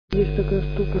Есть такая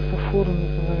штука, сафора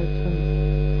называется.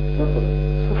 Сафора?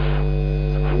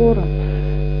 Сафора.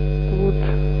 Вот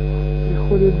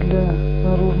приходит для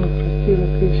наружных простирок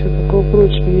и все такое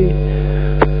прочее. И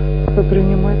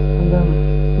попринимать надо.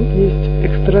 Есть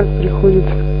экстракт, приходит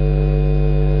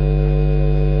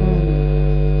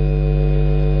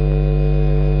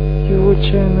его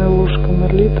чайная ложка на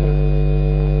литр.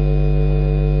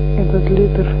 Этот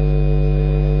литр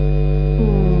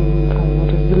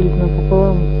разделить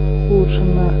напополам, лучше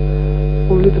на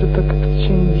пол-литра, так как в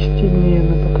течение 10 дней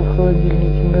она только в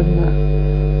холодильнике годна.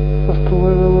 По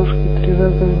столовой ложке 3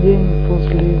 раза в день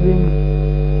после еды.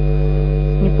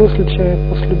 Не после чая,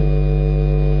 после,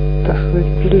 так сказать,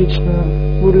 приличного,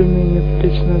 более-менее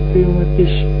приличного приема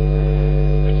пищи.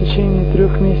 В течение 3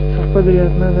 месяцев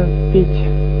подряд надо пить.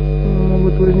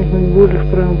 Могут возникнуть боли в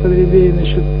правом подреберье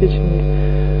насчет печени.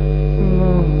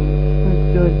 Но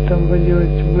сделать там,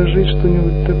 поделать, вложить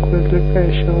что-нибудь такое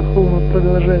отвлекающее, лоховно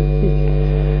продолжать пить.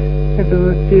 Это,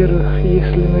 во-первых,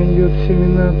 если найдет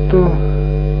семена, то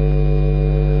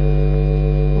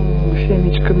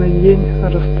семечко на день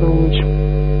растолочь.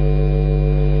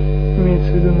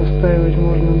 Имеется в виду, настаивать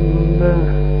можно, да,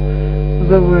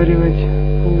 заваривать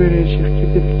в горячей, в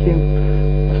кипятке.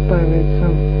 Настаивается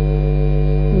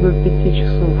до 5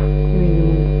 часов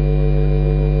минимум.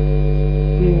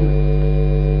 И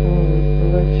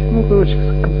ну, короче,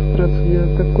 концентрацию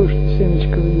делать такой, что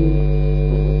семечко в день.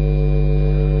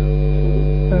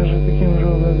 Также таким же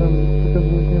образом это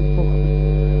будет неплохо.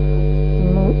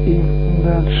 Ну и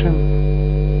дальше.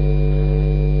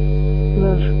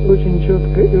 Дальше очень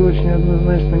четко и очень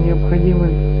однозначно необходимы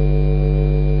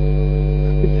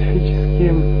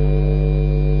специфические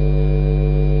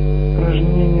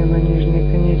упражнения на нижней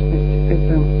конечности.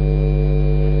 Это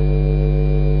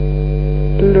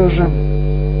лежа.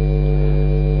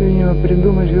 Видимо,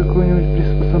 придумать какое-нибудь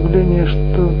приспособление,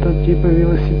 что-то типа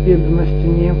велосипеда на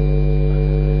стене,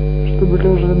 чтобы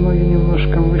лежа ноги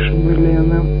немножко выше были, и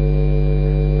она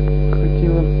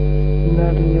крутила.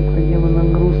 Далее необходима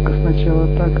нагрузка, сначала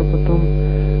так, а потом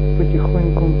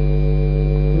потихоньку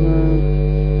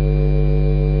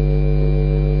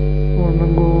можно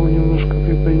голову немножко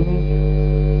приподнять.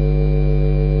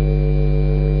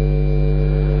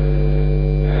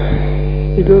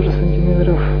 И лежа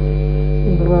сантиметров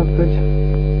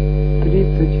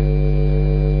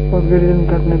 20-30 от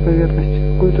горизонтальной поверхности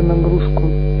какую-то нагрузку.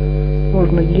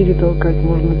 Можно гири толкать,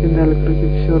 можно педали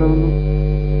крутить, все равно.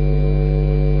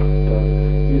 Так.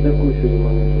 И такой сегодня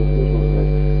момент нужно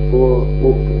узнать. По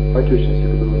отечности,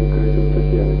 которую возникает у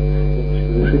Татьяны.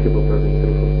 Разрешите поправить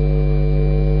микрофон.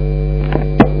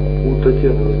 У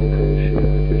Татьяны возникающая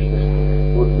отечность.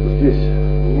 Вот здесь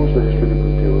можно ли что-либо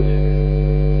сделать?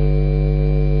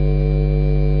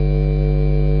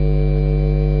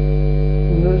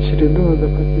 Да, череду надо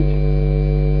попить.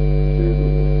 Череду.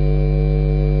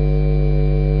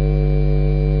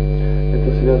 Это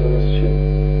связано с чем?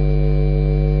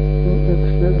 Ну, это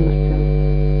связано с тем.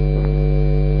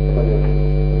 Понятно.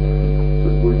 То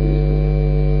есть будет действовать.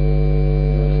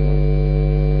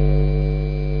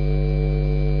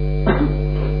 Ясно.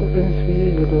 В принципе,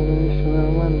 ездили, уже все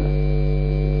нормально.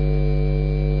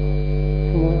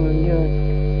 Можно делать.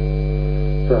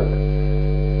 Так.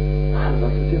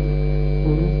 Здравствуйте.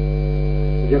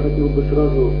 Я хотел бы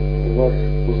сразу у вас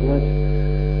узнать,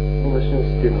 начнем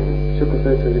с темы. Все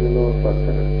касается временного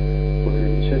фактора после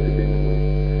печати временной.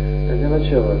 Для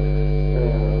начала,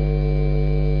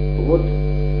 вот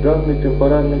данный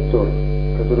темпоральный тор,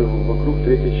 который вокруг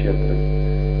третьей чакры,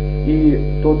 и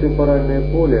то темпоральное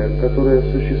поле, которое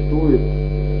существует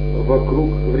вокруг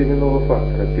временного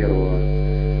фактора первого,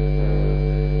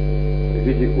 в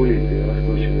виде улиты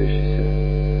раскручивающейся.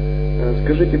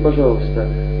 Скажите, пожалуйста,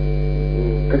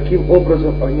 каким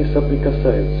образом они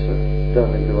соприкасаются,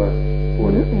 данные два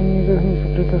поля? Они никак не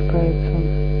соприкасаются.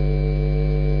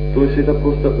 То есть это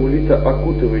просто улита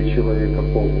окутывает человека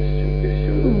полностью, и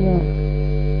все, да?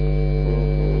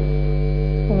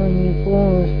 Да. Они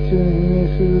полностью,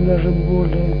 имеется в виду даже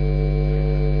более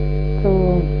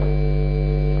того.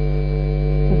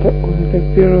 Это улита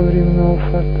первого временного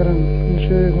фактора.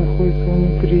 Человек находится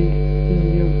внутри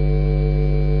ее.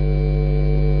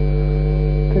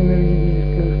 Это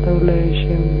энергетическая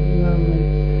составляющая данной.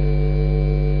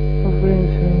 В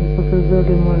принципе, мы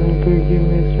показали маленькую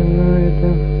геометрию, но это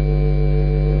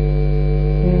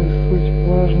не суть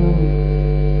важно.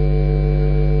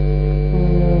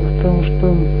 В том, что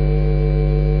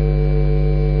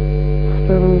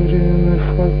второй временной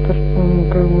фактор, он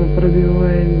как бы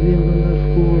пробивает Землю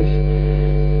насквозь.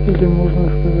 Или можно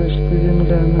сказать, что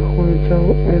Земля находится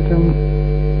в этом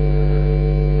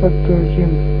потоке.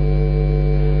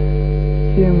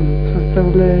 тем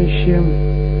составляющим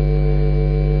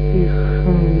их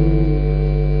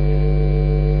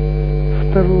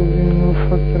второго временного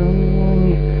фактора,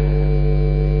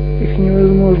 их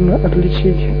невозможно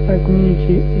отличить от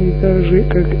нити, и так же,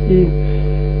 как и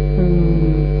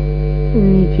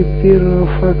нити первого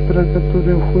фактора,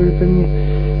 которые входят, они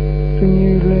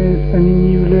не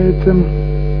являются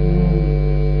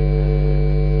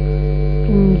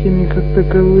нитями как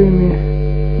таковыми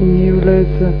и не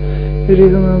являются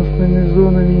резонансными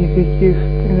зонами никаких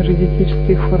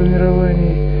энергетических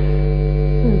формирований.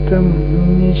 Это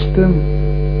нечто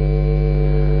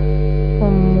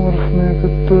аморфное,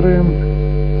 которое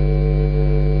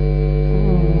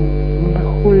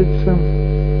находится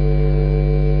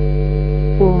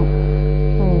по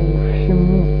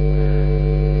всему,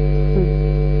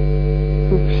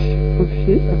 по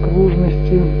всей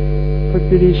окружности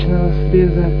поперечного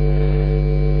среза,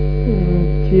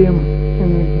 тем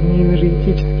не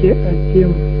энергетические, а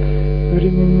тем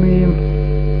временные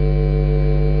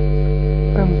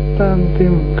константы,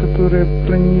 которые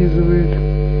пронизывают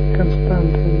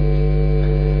константы,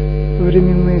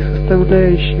 временные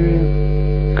составляющие,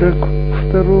 как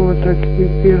второго, так и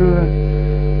первого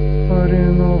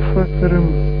временного фактора,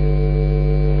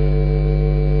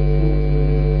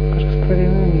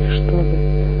 растворены в них, что ли.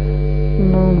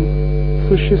 Но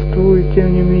существует, тем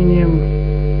не менее,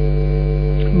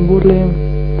 более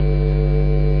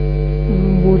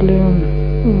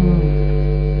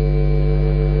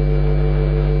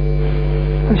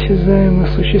осязаемо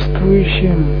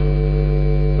существующие,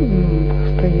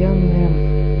 постоянные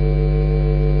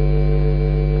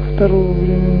второго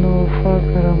временного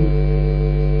фактора,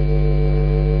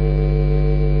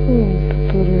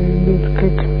 которые идут,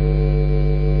 как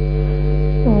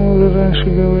мы уже раньше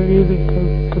говорили,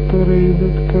 которые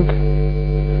идут как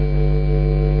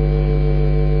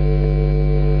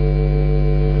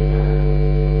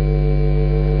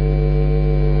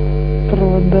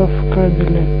провода в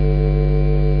кабеле.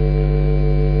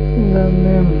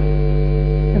 Данные,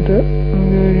 это мы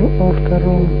говорим о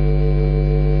втором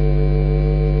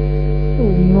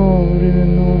новом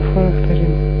временном факторе,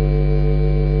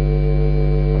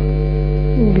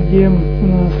 где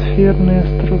сферные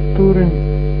структуры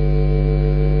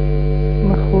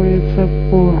находятся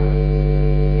по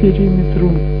периметру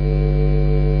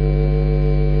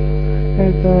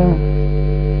этого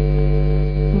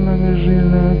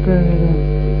многожильного кабеля.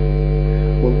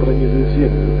 Он пронизывает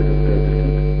землю, этот кабель,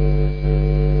 так?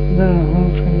 Да, он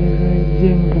пронизывает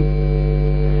землю.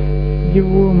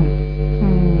 Его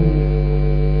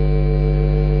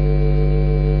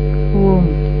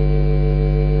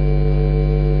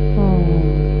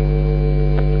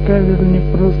кабель не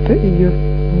просто идет,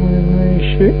 но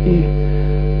еще и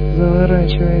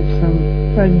заворачивается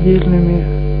отдельными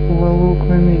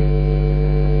волокнами,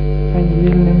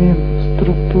 отдельными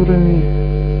структурами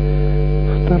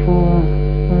второго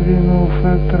временного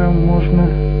фактора. Можно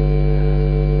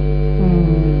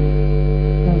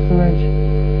назвать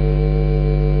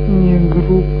не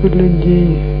группы людей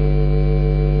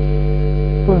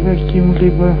по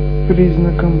каким-либо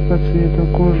признакам, по цвету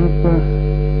кожи, по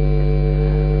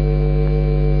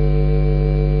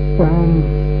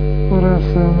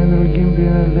расовым и другим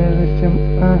принадлежностям,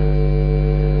 а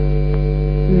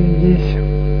здесь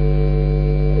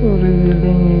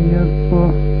разделение идет по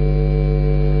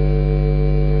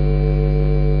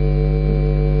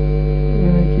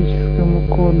генетическому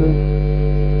коду,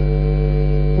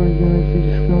 по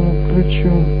генетическому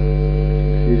ключу.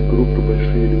 Есть группы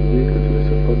большие людей, которые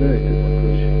совпадают в этом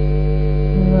ключе.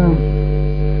 Да.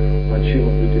 А чем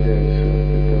определяется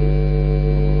это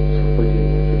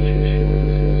совпадение ключа, с чем это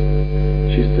связано?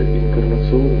 Чисто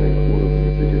инкарнационный уровень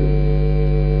определенный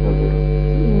набор?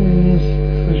 Здесь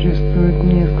существует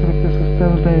несколько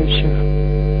составляющих.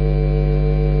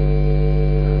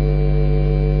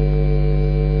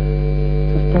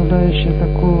 Составляющие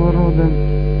такого рода.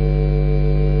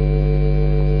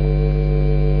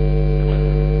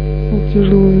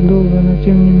 Тяжело и долго, но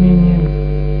тем не менее.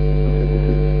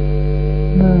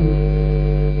 Да.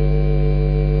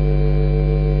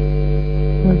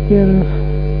 Во-первых,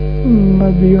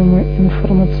 объемы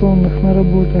информационных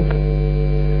наработок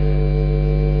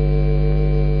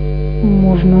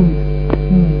можно,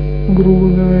 грубо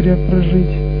говоря,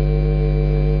 прожить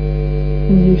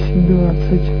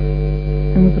 10-20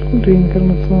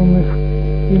 реинкарнационных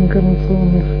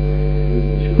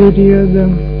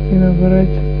периодов и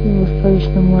набрать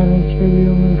достаточно маленький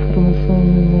объем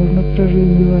информационный, можно прожить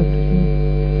 2-3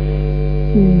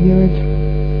 и делать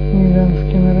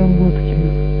гигантские наработки.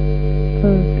 Это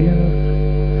во-первых.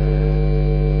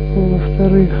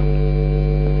 Во-вторых,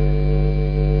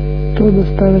 то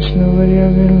достаточно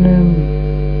вариабельное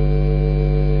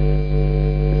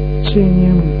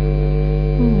течением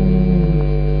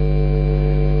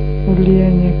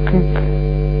влияния как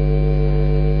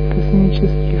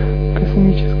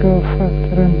космического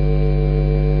фактора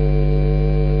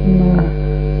на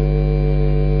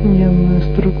нервную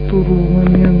структуру в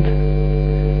момент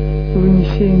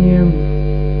вынесения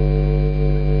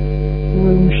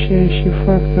возмущающий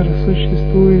фактор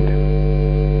существует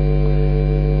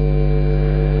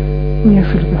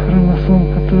несколько хромосом,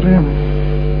 которые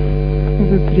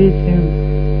это 3,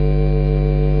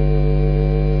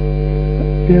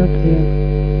 5,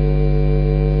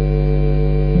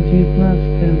 19,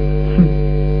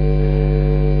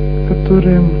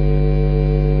 которые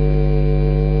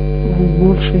в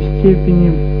большей степени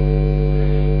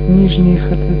нижние их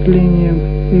ответвления,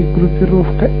 их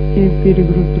группировка и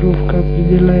перегруппировка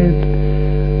определяет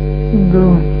до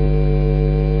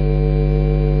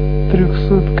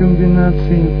 300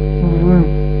 комбинаций в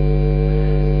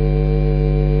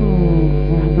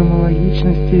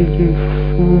гомологичности или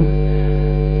в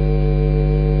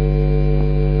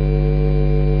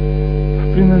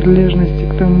принадлежности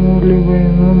к тому либо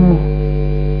иному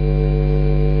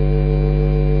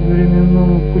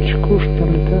временному пучку, что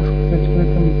ли, так сказать, в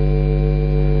этом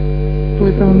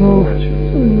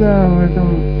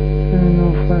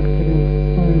временном факторе,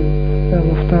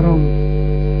 во втором.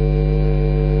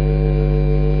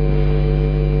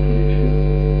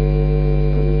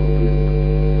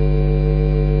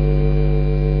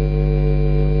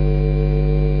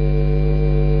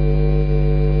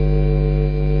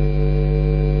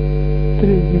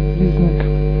 Третий признак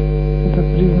 – это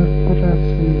признак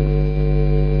курации.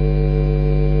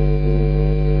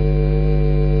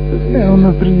 Он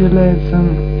определяется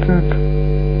как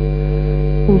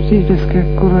учительская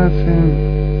курация,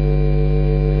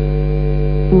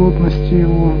 плотностью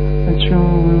его, о чем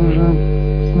вы уже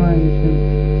знаете.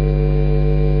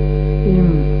 И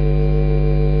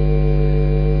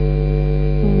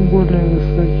более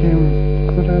высокие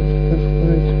курации, так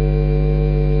сказать,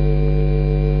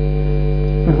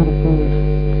 групповых.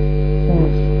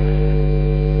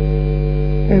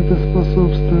 Это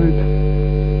способствует,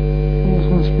 в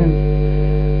смысле,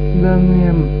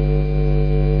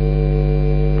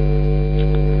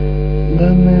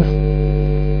 данные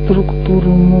структуры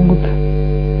могут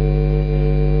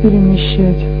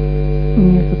перемещать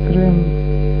некоторые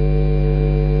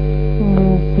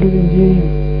группы людей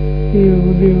и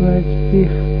выбивать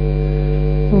их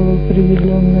в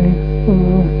определенные, в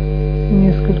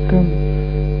несколько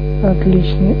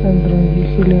отличный от других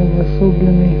или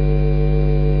обособленный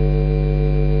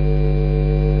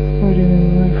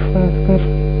временной фактор.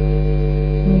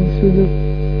 Имеется в виду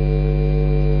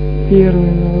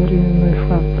первый, но временной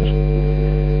фактор.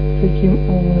 Таким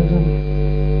образом,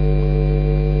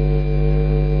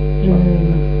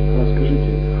 примерно.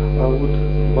 Скажите, а вот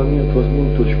момент, возьмем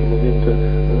точку момента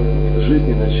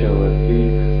жизни начала и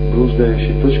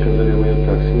блуждающей точка, назовем ее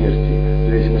так, смерти, в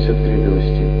зависимости от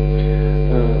зрелости.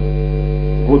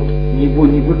 Вот не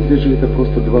выглядит же это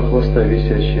просто два хвоста,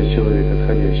 висящие от человека,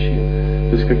 отходящие.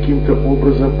 То есть каким-то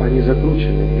образом они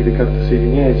закручены, или как-то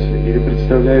соединяются, или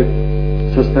представляют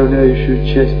составляющую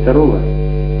часть второго?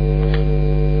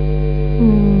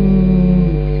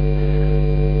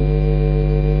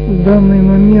 В данный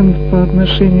момент по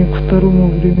отношению к второму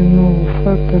временному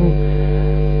фактору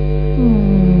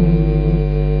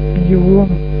его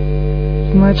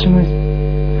значимость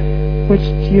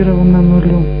почти равна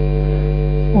нулю.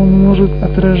 Он может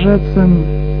отражаться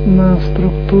на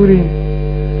структуре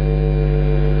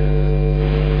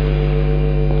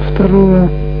второго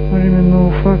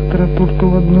временного фактора только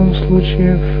в одном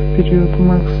случае в период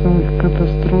массовых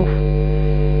катастроф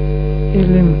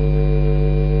или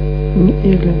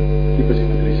типа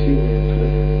землетрясения,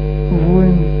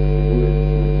 войн,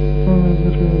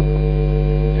 взрывов.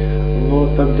 Но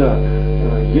тогда,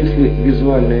 если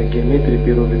визуальная геометрия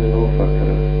первого временного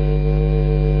фактора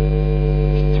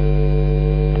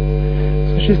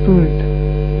существует.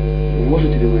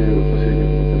 Можете ли вы ее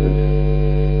посреднику показать?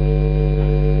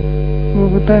 Мы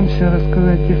пытаемся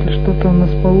рассказать, если что-то у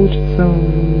нас получится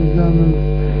в данной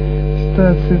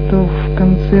ситуации, то в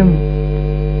конце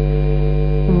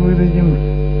выдадим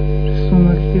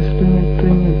рисунок, если нет, то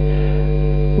нет.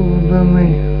 В данной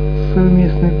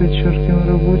совместной, подчеркиваем,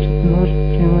 работе может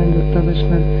принимать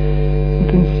достаточно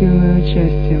интенсивное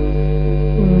участие.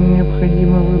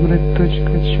 Необходимо выбрать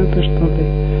точку отсчета,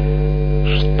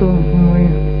 что мы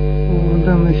в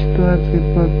данной ситуации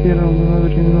по первому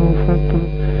временному фактору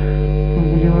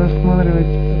будем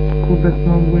рассматривать, откуда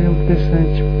мы будем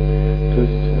писать. То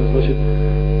есть, значит,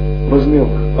 возьмем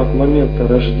от момента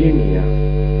рождения,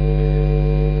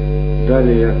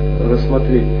 далее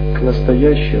рассмотреть к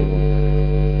настоящему,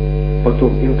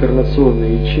 потом инкарнационная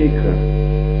ячейка,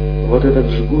 вот этот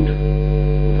жгут,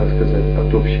 так сказать,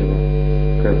 от общего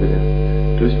кабеля,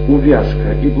 то есть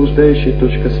увязка и блуждающая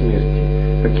точка смерти.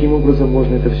 Каким образом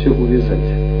можно это все увязать?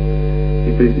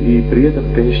 И при этом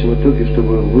в конечном итоге,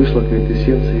 чтобы вышла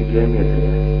квинтэссенция и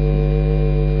геометрия.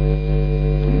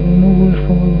 Ну,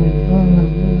 вышло главное,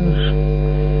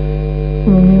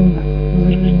 момент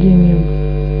зарождения.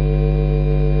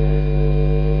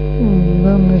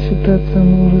 Данная ситуация,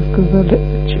 мы уже сказали,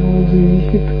 от чего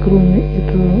зависит. Кроме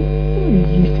этого,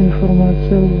 есть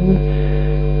информация в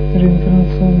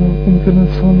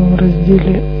инкарнационном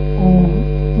разделе о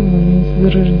моменте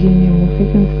зарождения. Мы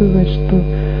хотим сказать, что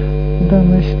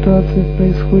данная ситуация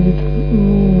происходит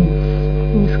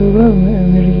своеобразный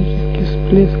энергетический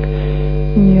всплеск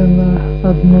не на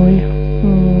одной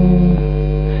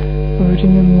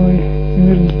временной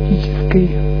энергетической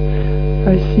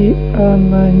оси, а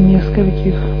на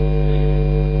нескольких,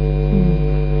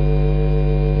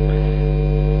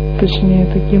 точнее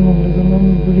таким образом он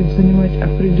будет занимать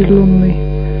определенный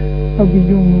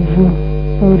объем в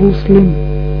русле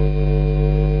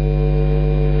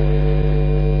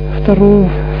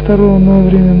второго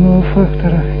нововременного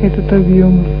фактора. Этот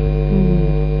объем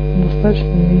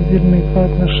достаточно мизерный по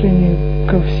отношению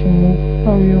ко всему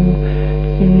объему,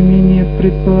 тем не менее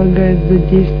предполагает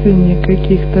задействование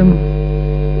каких-то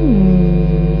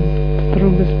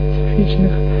строго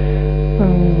специфичных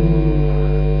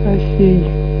осей.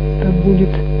 Это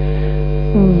будет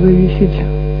зависеть,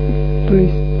 то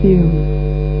есть и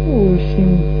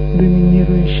осень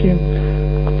доминирующая,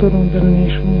 в котором в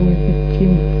дальнейшем будет идти,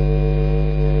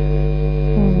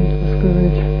 так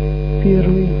сказать,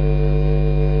 первый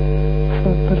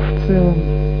фактор в целом.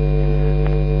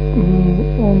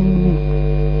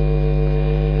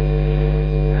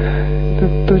 Эта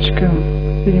точка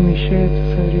перемещается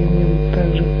со временем так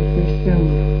же, как и вся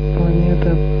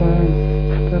планета, по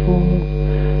второму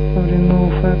временному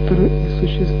фактору, и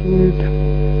существует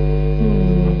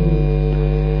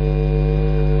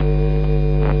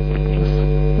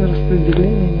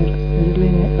распределение,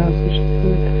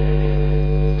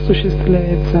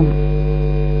 осуществляется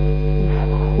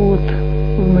вход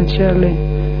в начале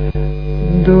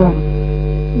до,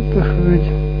 так сказать,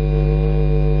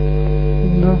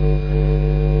 до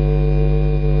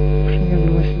примерно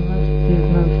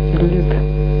 18-19 лет,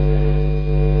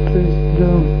 то есть до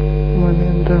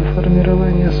момента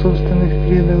формирования собственных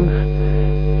кредовых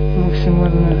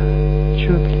максимально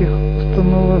четких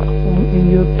установок. Он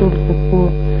идет только по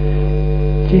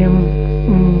тем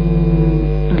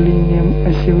линиям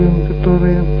осевым,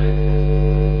 которые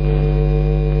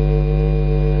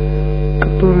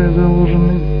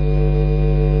заложены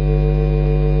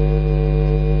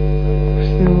в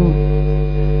силу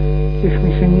тех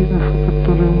механизмов, о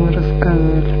которых мы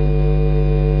рассказывали.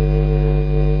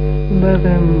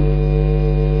 Далее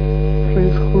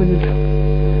происходит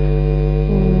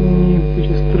не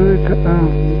перестройка, а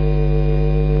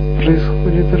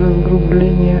происходит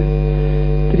разгрубление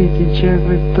третьей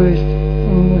чакры, то есть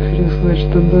мы хотим сказать,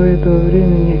 что до этого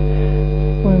времени,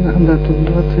 иногда тут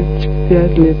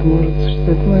 25 лет может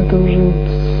существовать, но это уже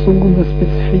сугубо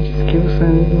специфически, вы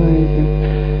сами знаете,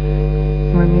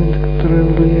 моменты, которые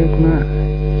влияют на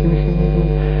эти механизмы.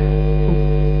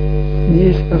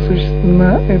 Здесь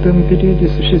на этом периоде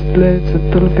осуществляется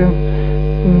только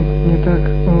не так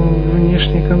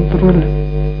внешний контроль,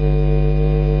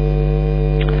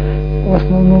 в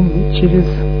основном через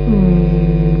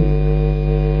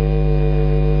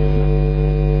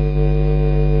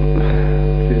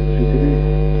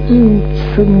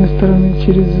с одной стороны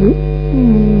через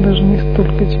даже не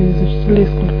столько через учителей,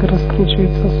 сколько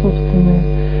раскручиваются собственные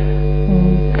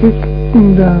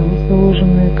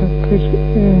заложенные как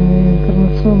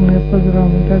информационные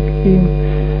программы, так и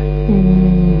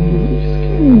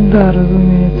да,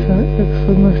 разумеется, как с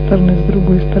одной стороны, с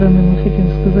другой стороны мы хотим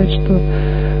сказать, что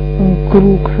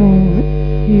круг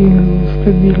и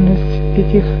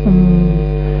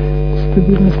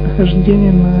стабильность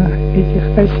нахождения на этих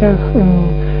осях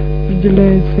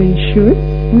определяется еще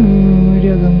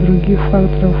рядом других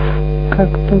факторов, как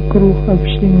то круг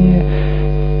общения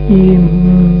и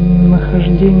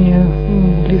нахождение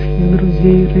близких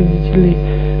друзей, родителей,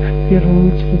 в первую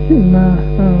очередь на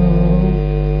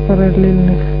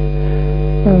параллельных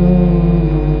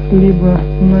либо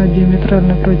на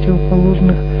диаметрально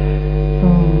противоположных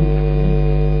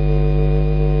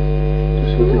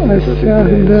осях,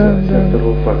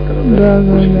 второго фактора, да.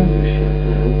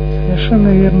 Совершенно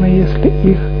верно, если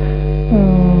их,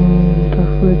 так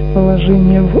сказать,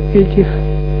 положение в этих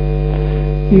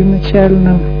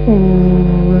изначально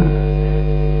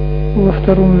во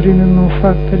втором временном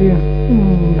факторе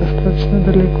достаточно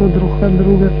далеко друг от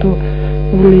друга, то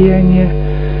влияние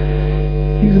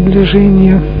и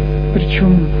сближение,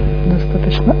 причем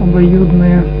достаточно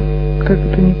обоюдное, как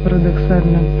это ни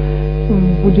парадоксально,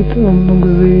 будет во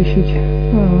многом зависеть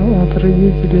от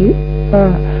родителей,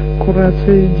 а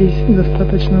курация здесь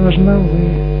достаточно важна,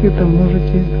 вы это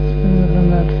можете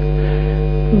заниматься.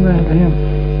 Далее.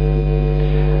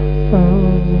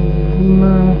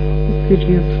 На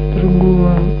период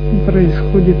другого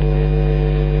происходит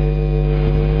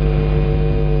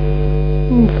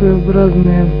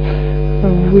своеобразный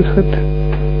выход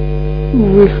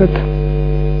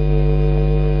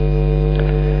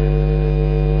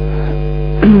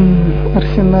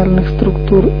арсенальных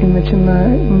структур и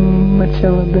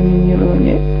начало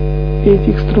доминирования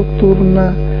этих структур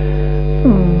на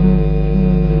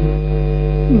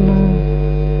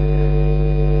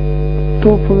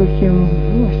то, по каким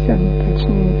осям,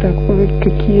 точнее так,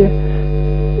 какие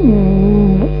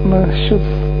насчет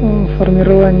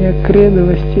формирования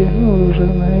кредовости, вы уже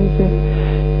знаете,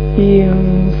 и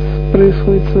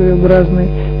происходит своеобразный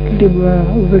либо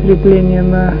закрепление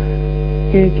на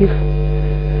этих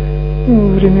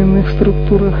временных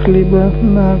структурах, либо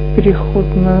на переход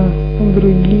на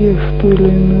другие в ту или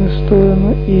иную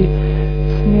сторону и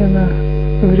смена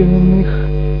временных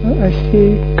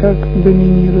осей как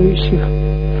доминирующих.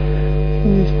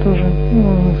 Здесь тоже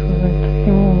можно сказать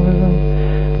таким образом.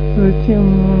 Затем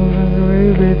мы уже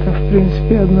говорили, это в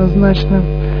принципе однозначно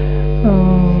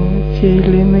те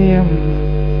или иные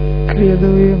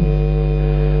кредовые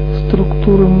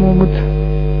структуры могут,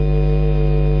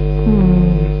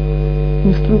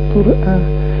 не структуры, а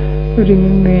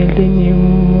временные линии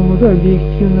могут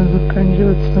объективно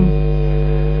заканчиваться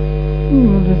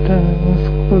летальным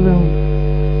исходом,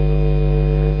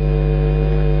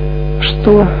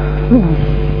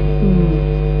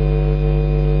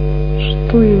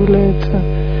 что является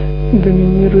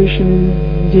доминирующим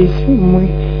здесь. Мы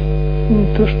не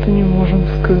то что не можем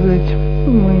сказать,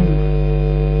 мы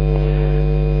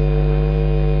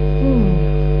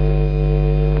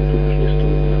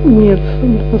нет,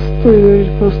 стоит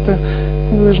говорить, просто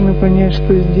мы должны понять,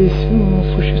 что здесь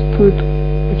существует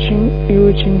очень и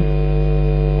очень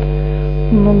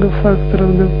много факторов.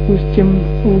 Допустим,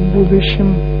 в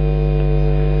будущем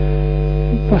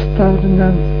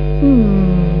поставлено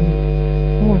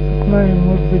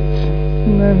может быть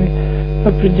нами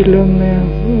определенные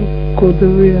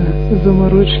кодовые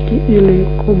заморочки или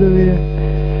кодовые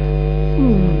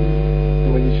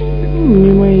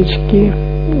не маячки,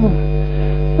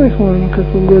 их можно как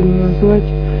угодно назвать,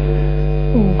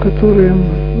 которые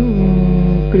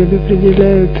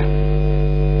предопределяют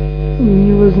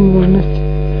невозможность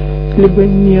либо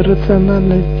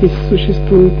нерациональность. Здесь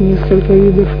существует несколько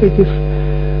видов этих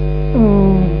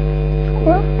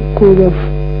кодов,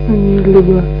 они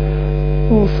либо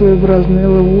своеобразные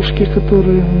ловушки,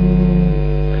 которые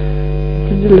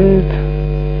определяют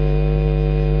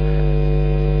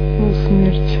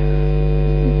смерть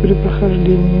при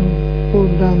прохождении по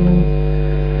данным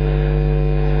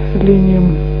линиям,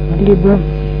 либо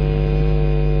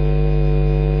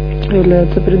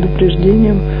являются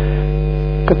предупреждением,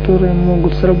 которые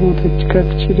могут сработать как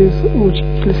через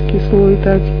учительский слой,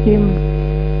 так и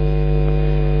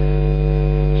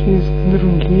через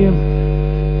другие.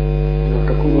 А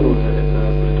какого рода это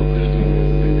предупреждение,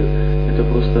 например? Это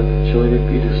просто человек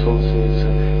или сон снится,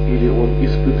 или он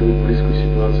испытывает близкую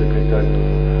ситуацию к летальному?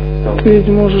 Ты ведь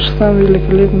можешь сам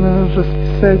великолепно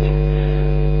расписать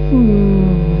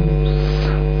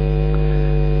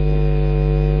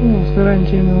с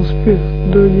гарантией на успех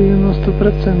до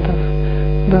 90%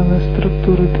 данной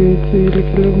структуры. Ты ведь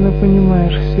великолепно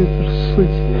понимаешь всю эту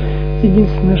суть.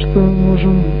 Единственное, что мы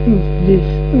можем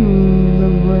здесь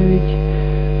добавить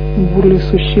более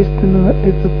существенного,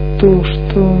 это то,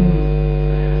 что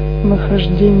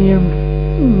нахождение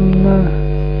на,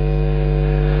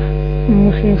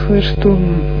 мы хотим сказать, что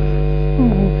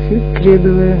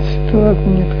кредовая ситуация,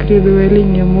 нет, кредовая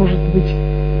линия может быть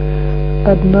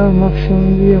одна,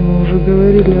 максимум две, мы уже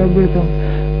говорили об этом,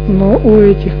 но у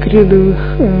этих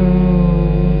кредовых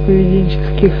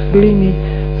поведенческих линий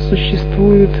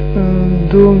существует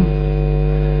до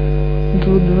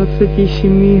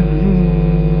 27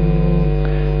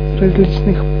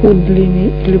 различных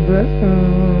подлиний либо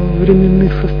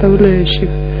временных составляющих.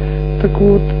 Так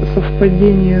вот,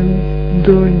 совпадение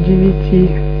до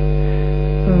 9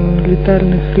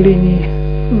 летальных линий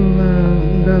на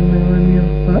данный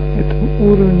момент на этом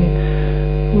уровне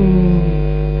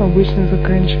обычно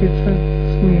заканчивается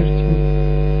смертью.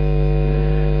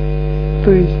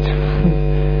 То есть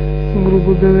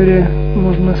грубо говоря,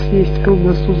 можно съесть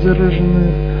колбасу,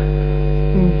 зараженную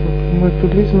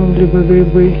ботулизмом, либо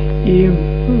грибы, и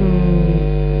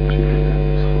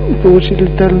получить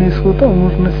летальный исход, а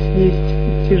можно съесть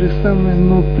те же самые,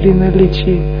 но при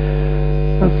наличии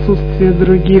отсутствия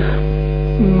других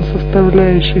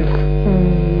составляющих,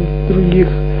 других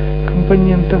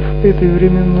компонентов этой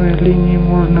временной линии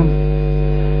можно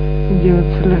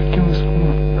делаться легким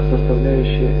исходом. А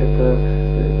составляющие это,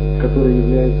 которые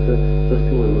являются за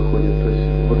спиной выходят, то есть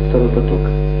вот второй поток.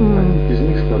 Из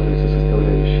них складываются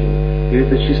составляющие? Или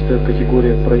это чисто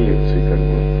категория проекции как бы?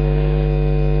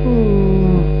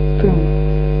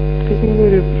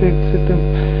 Категория проекции там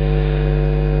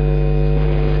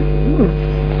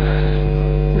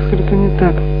несколько не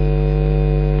так.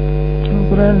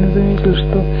 Вы правильно заметили,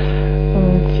 что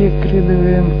те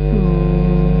кредовые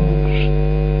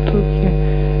штуки,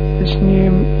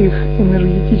 точнее их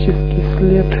энергетический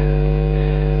след,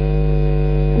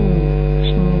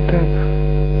 точнее не так,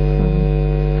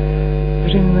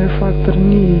 временной фактор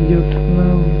не идет на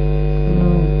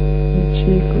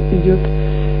ячейку, идет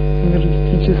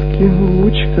энергетический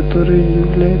луч, который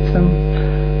является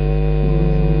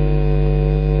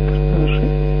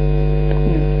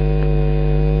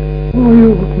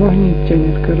его как магнит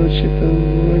тянет, короче, это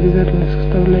обязательная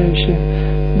составляющая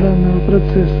данного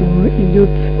процесса, но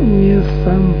идет не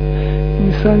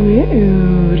сами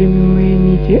временные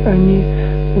нити, они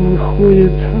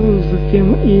выходят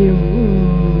затем и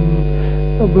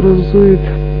образуют,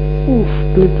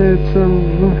 вплетаются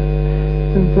в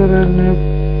темпоральное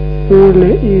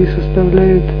поле и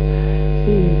составляют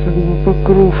как бы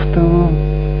покров того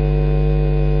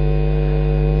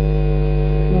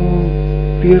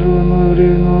первого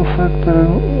временного фактора,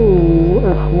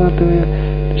 охватывая,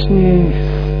 точнее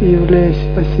являясь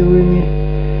осевыми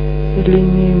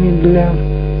линиями для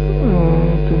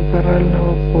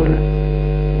темпорального поля.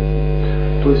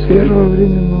 То есть первого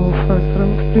временного фактора,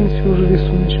 в принципе, уже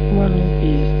рисуночек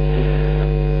маленький есть.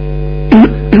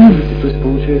 То есть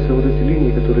получается вот эти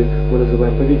линии, которые мы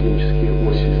называем поведенческие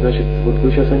оси, значит, вот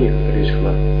вы сейчас о них речь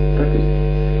шла, так ведь?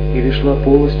 Или шла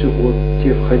полностью от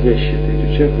те входящие в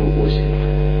третью чакру оси?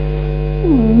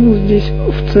 Ну, здесь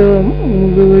в целом мы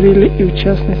говорили и в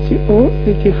частности о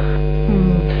этих...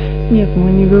 Нет,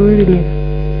 мы не говорили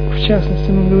в частности,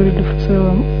 мы говорили в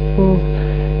целом о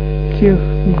тех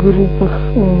группах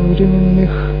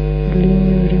временных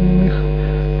линий, временных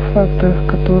факторов,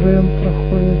 которые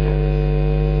проходят.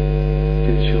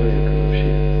 Перед человеком вообще?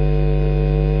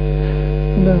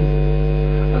 Да.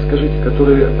 А скажите,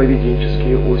 которые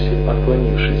поведенческие оси,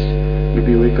 отклонившись к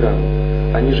биоэкрану,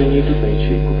 они же не идут на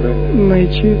ячейку, правильно? На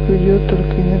ячейку идет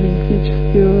только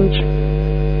энергетический луч.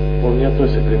 Он не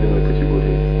относится к временной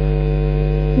категории?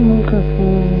 Ну как,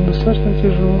 достаточно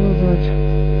тяжело назвать.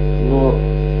 Но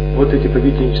вот эти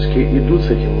поведенческие идут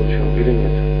с этим лучом или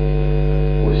нет?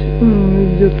 Оси?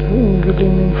 Идет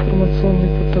галимый информационный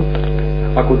поток только.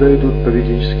 А куда идут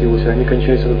поведенческие оси? Они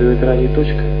кончаются на биоэкране и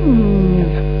точка?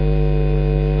 Нет.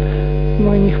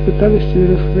 Мы о них пытались тебе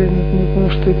рассказать, но потому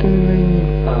что это именно они.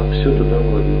 А, все туда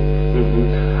вводил. Угу.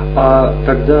 А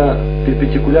тогда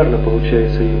перпендикулярно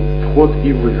получается им вход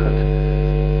и выход.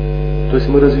 То есть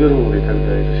мы развернули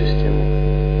тогда эту систему.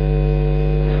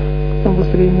 Он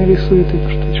быстрее нарисует эту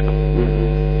штучку.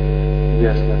 Угу.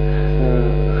 Ясно.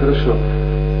 Хорошо.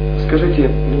 Скажите,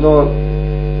 но...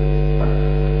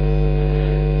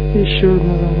 Еще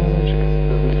одна заморочка.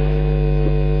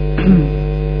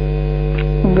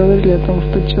 Мы говорили о том,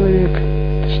 что человек,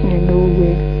 точнее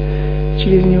голубые,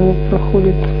 через него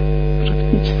проходят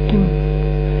практически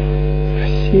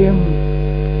все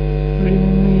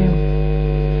временные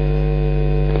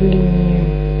линии,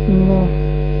 но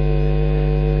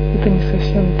это не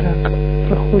совсем так.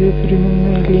 Проходят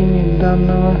временные линии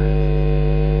данного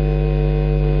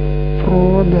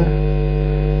провода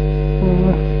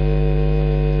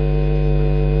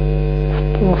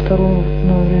во втором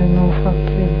временном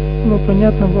факторе. Ну,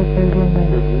 понятно, пока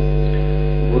излагаю.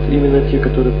 Вот именно те,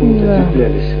 которые, помните, да.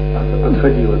 цеплялись,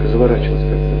 отходило, заворачивалось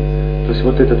как-то. То есть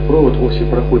вот этот провод оси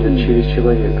проходит через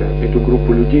человека, эту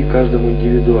группу людей, каждому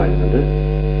индивидуально, да?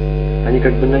 Они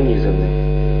как бы нанизаны.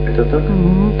 Это так?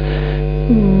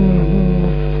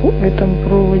 В этом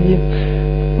проводе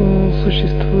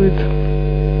существует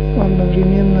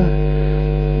одновременно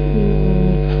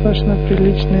достаточно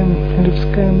приличная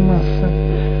людская масса,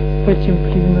 по этим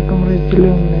признакам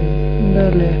разделенная.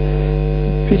 Далее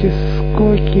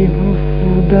перескоки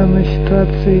в данной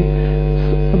ситуации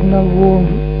с одного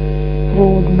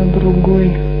провода на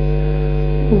другой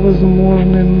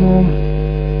возможны, но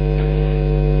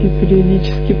и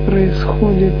периодически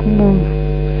происходит, но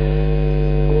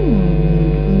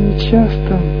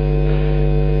часто.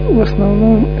 В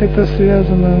основном это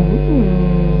связано,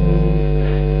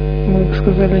 мы бы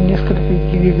сказали, несколько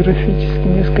географически,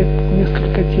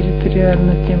 несколько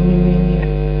территориально, тем не менее.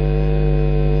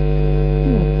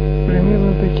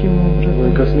 Примерно таким образом. Ну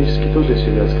и космически тоже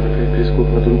связка, например, перископ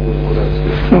на другую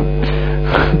курацию.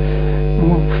 Ну,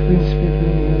 в принципе, это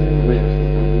не говорится.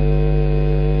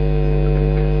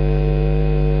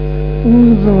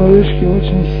 Ну, заморочки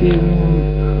очень сильные.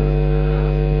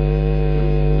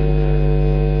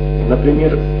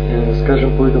 Например, скажем,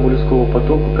 по этому людскому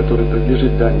потоку, который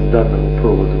принадлежит данному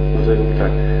проводу, назовем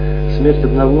так, смерть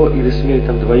одного или смерть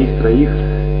там двоих, троих,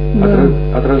 да,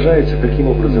 отражается каким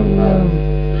образом, да, на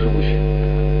живущих?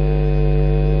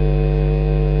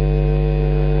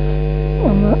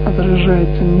 Она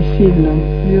отражается не сильно.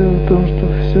 Дело в том, что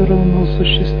все равно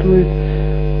существует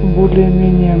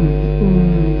более-менее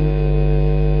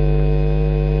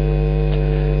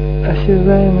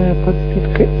осязаемая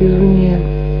подпитка извне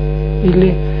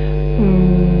или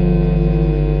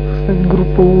кстати,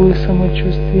 групповое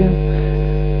самочувствие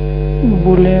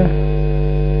более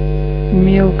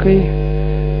мелкой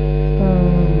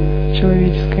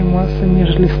человеческой массы,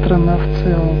 нежели страна в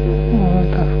целом. Вот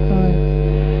так сказать.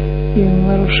 И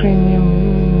нарушением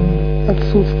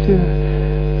отсутствия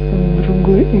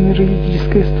другой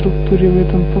энергетической структуры в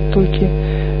этом потоке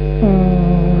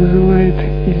вызывает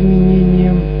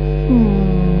изменения,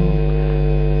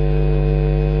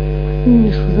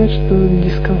 не сказать, что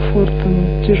дискомфортом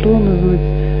тяжело назвать,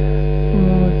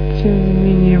 но тем не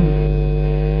менее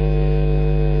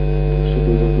что-то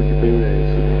в воздухе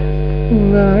появляется.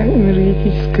 Да,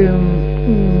 энергетическое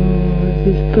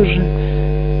здесь тоже,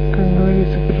 как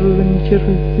говорится, природа не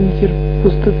терпит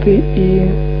пустоты, и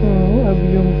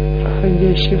объем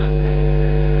проходящих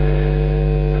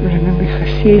временных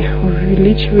осей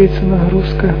увеличивается,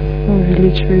 нагрузка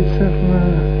увеличивается на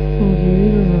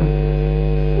индивидуума,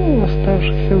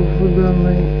 оставшихся в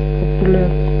данной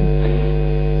популяции.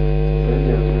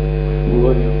 Понятно.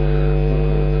 Уловил.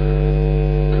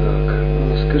 Так,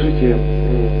 скажите,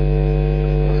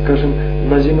 скажем,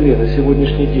 на Земле на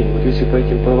сегодняшний день, вот если по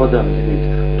этим проводам делить,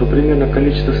 то примерно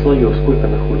количество слоев сколько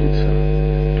находится?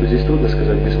 То здесь трудно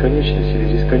сказать, бесконечность или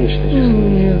здесь конечное число?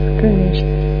 Нет, конечность.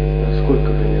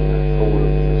 Сколько примерно по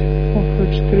уровню? Около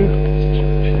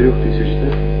 4000. 4000, да?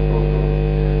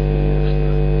 Ясно.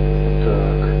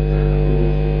 Так.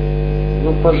 Ну,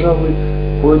 пожалуй,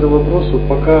 по этому вопросу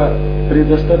пока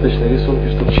предостаточно рисунки,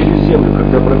 чтобы через Землю,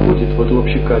 когда проходит вот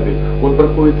общий кабель, он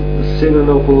проходит с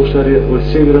северного полушария,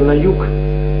 с севера на юг,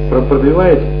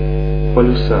 пробивает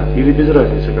полюса, или без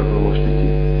разницы, как вы можете идти?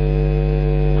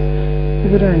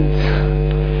 Без разницы.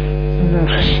 Да.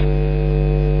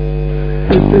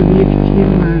 Это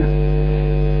объективно,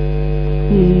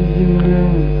 и Земля,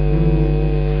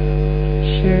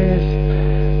 часть,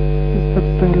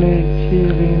 подставляет те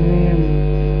или иные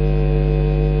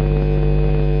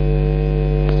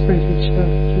свои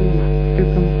части в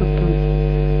этом потоке.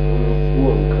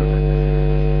 Вон как.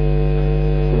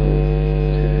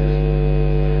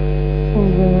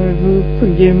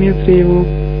 Интересно. Геометрия его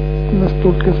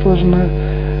настолько сложна,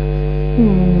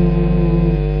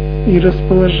 и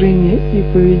расположение, и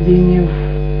поведение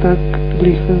так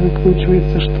лихо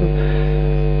закручивается, что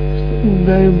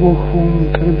дай Бог вам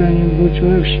когда-нибудь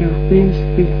вообще в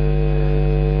принципе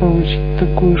получить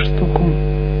такую штуку.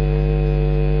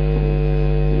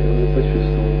 Я уже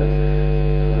почувствовал, да.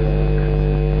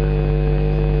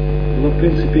 Но в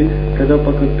принципе, когда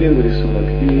пока первый рисунок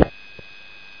и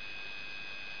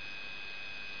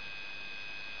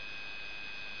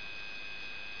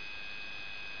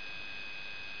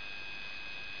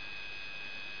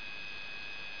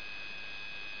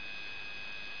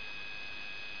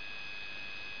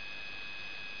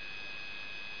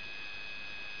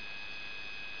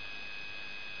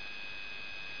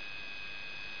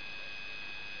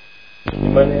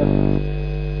Внимание,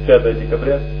 5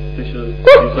 декабря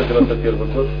 1991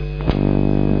 год. Ну,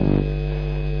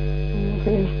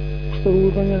 конечно, чтобы вы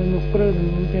поняли нас правильно,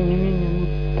 но тем не менее мы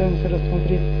пытаемся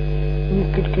рассмотреть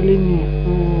несколько линий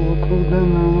вокруг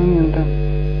данного момента.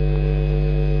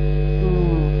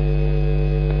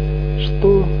 Что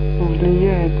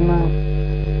влияет на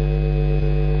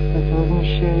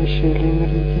возмущающие или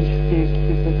энергетические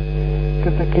какие-то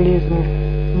катаклизмы,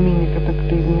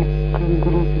 мини-катаклизмы, как в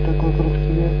группе, так вокруг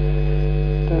тебя,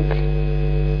 так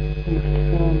и в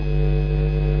целом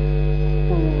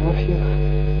во всех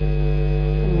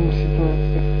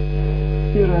ситуациях.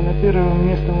 На первое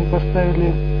место мы поставили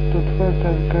тот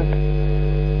фактор, как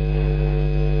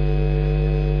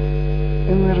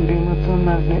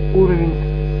энергоэмоциональный уровень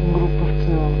группы в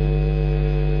целом.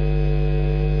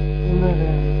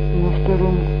 Далее На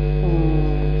втором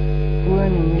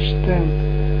плане мы считаем,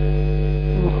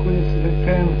 находится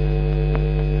такая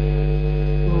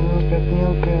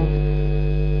мелкая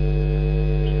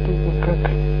штука, как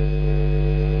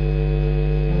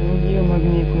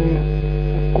геомагнитный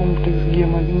комплекс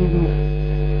геомагнитных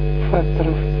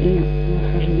факторов и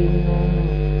нахождение волны.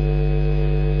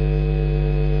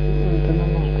 Это нам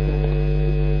может сказать.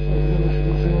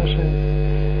 Соглашается.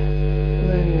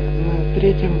 Далее, на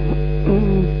третьем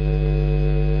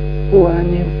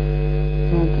плане,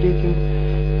 на третьем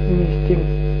месте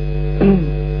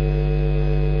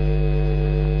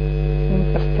мы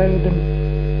поставили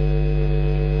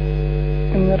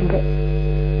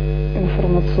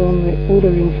энергоинформационный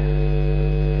уровень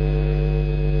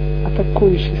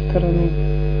атакующей стороны.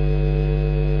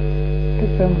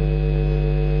 Это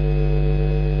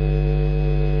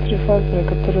три фактора,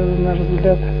 которые, на наш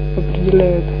взгляд,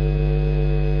 определяют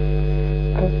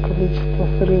как количество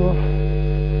срывов,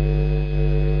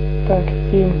 так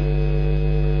и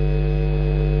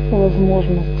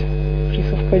возможность при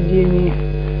совпадении,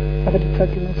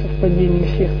 отрицательном совпадении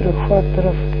всех трех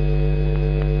факторов,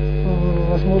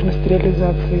 возможность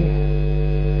реализации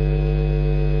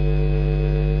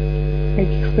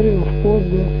этих срывов вплоть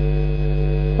до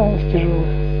самых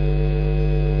тяжелых.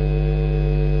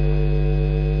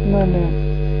 Далее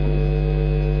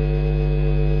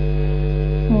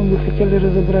мы бы хотели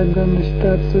разобрать данную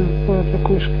ситуацию по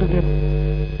такой шкале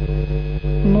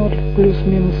 0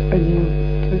 плюс-минус 1,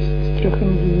 то есть из трех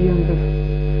ингредиентов.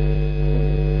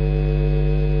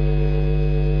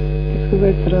 И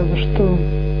сказать сразу, что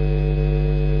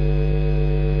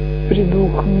при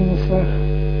двух минусах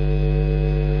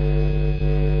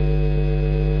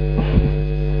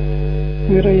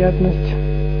вероятность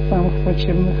самых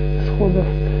плачевных исходов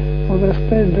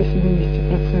возрастает до 70%.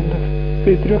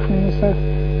 При трех минусах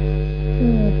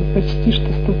почти что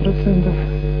 100%.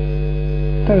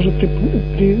 Также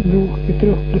при двух и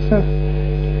трех плюсах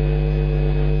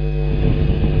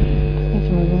эти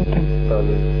моменты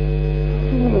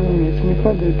разумеется не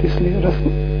падают,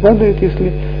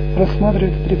 если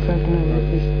рассматривать отрицательную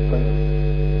воздействие.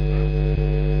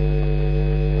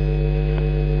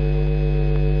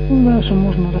 Дальше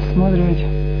можно рассматривать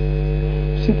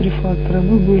все три фактора.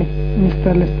 Мы бы не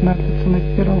стали останавливаться на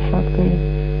первом факторе,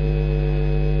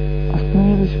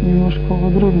 остановились немножко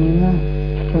подробнее на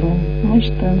втором. Мы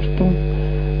считаем, что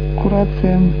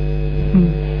курация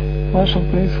ваша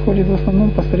происходит в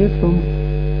основном посредством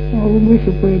голубых,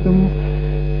 и поэтому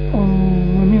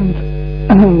момент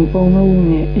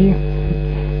полнолуния и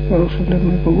хорошей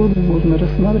летной погоды можно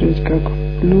рассматривать как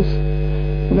плюс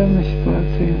в данной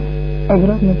ситуации.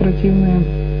 Обратно противное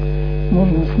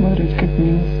можно рассматривать как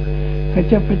минус.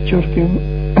 Хотя, подчеркиваем,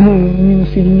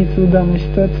 минус единицы в данной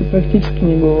ситуации практически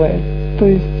не бывает. То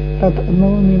есть от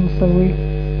одного минуса вы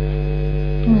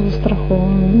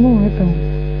застрахованы. Ну, это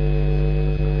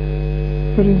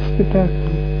в принципе так.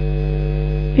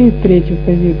 И третью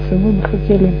позицию мы бы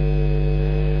хотели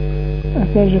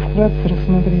опять же вкратце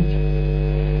рассмотреть.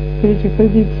 Третья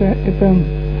позиция — это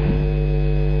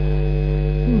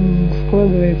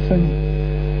складывается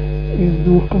из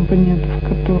двух компонентов,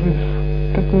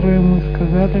 которые мы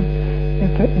сказали.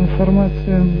 Это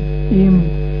информация и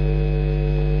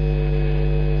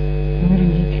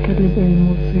энергетика, либо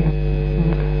эмоции,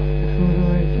 как это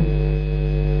называете.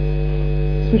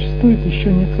 Существует еще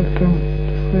несколько,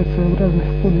 так сказать, своеобразных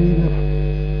подвидов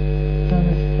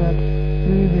данной ситуации.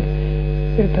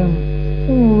 Это,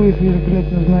 вы их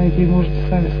великолепно знаете и можете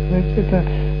сами сказать, это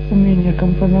умение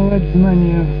компоновать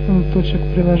знания точек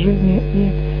приложения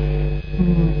и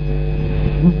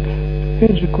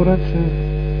опять же курация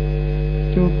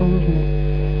противоположная,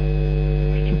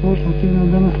 именно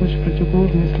в данном случае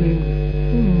противоположная, если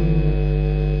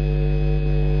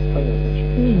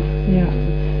ясно.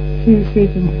 В связи с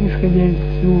этим, исходя из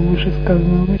всего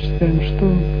вышесказанного, мы считаем, что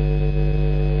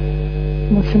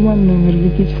максимальные не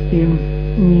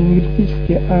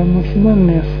энергетические, а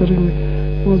максимальные срывы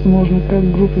возможно как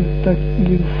в группе, так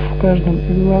и в каждом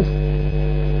из вас.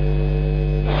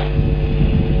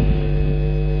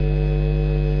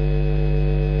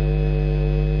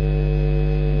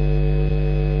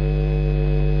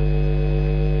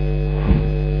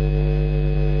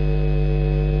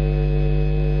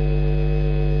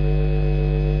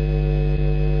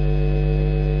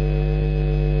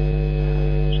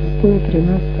 Шестое, 13 и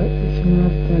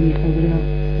 17 декабря.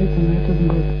 Это на этот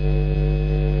год.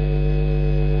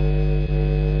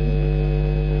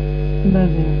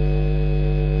 Далее.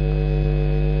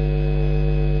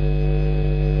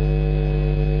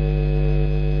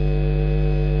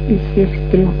 Из всех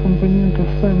трех компонентов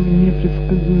самый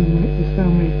непредсказуемый и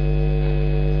самый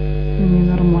достаточно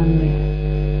ненормальный.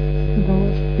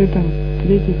 Это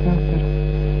третий фактор.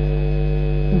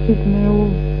 Относительно его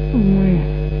мы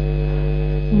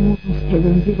можем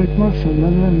спрогнозировать максимум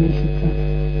на 2 месяца.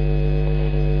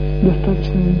 С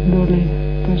достаточной долей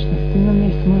точности. На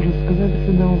месяц можно сказать,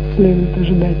 когда следует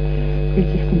ожидать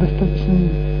каких-то достаточно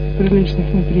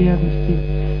приличных неприятностей.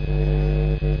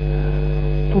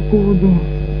 По поводу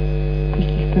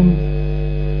каких-то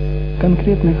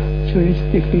конкретных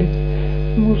человеческих лиц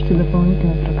можете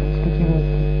дополнительно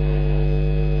проконсультироваться.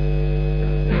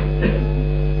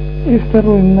 И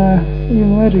второй, на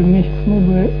январь месяц мы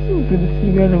бы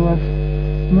предостерегали вас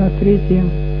на 3, 15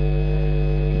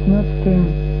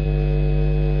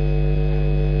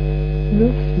 до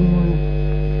 7.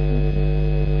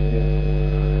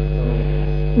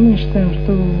 Мы считаем,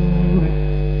 что в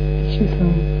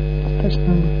числам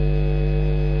достаточно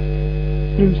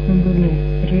приличной долей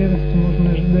вероятности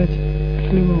можно ожидать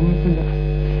каких-либо выпадов.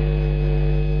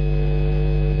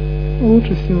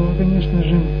 Лучше всего, конечно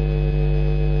же,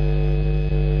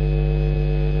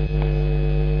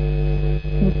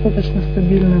 достаточно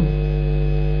стабильно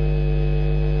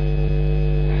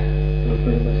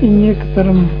и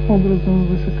некоторым образом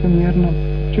высокомерно.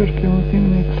 Подчеркиваю, вот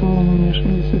именно к слову мы не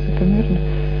ошиблись, высокомерно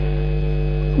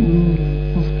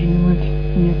воспринимать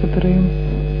некоторые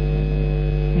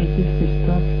житейские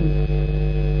ситуации.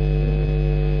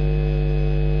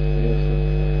 Ясно.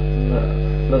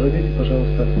 Назовите,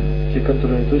 пожалуйста, те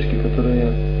контрольные точки,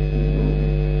 которые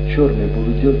черные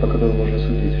будут делать, по которым можно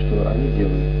судить, что они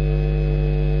делают,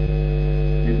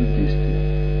 ведут действия.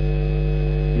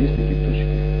 Есть такие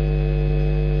точки?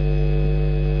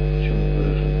 В чем это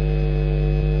выражено?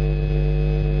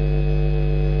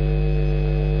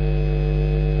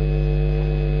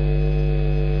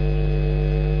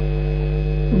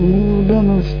 В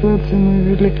данной ситуации мы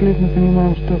великолепно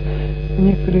понимаем, что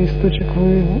некоторые из точек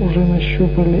вы уже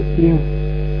нащупали и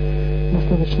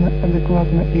достаточно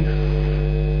адекватно их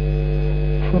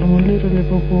формулировали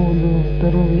по поводу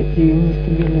здоровья и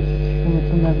нестабильности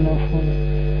психоэмоционального фона.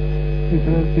 Это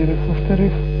во-первых.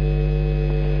 Во-вторых,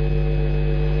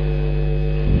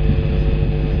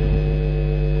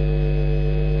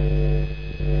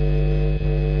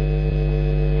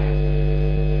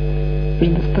 при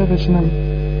достаточно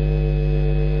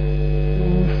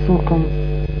высоком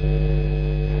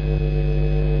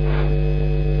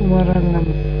моральном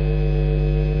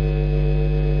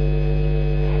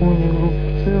фоне группы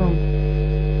в целом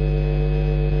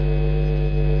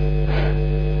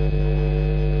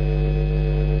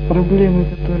проблемы,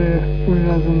 которые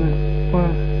увязаны по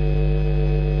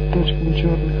точкам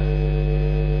черных,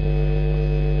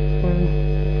 по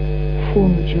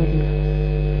фону черных,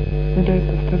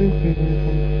 является вторым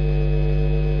признаком.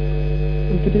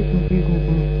 И третьим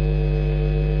признаком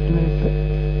является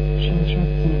очень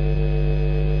четким.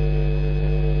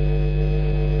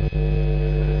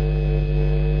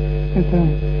 Это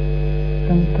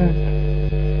контакт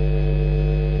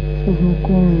со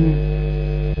знакомыми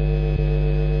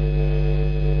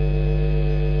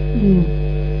и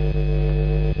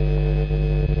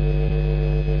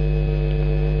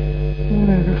не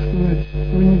знаю, как сказать,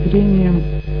 внедрением,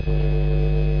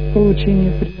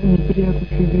 получение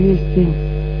неприятных известий,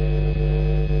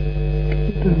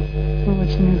 какие-то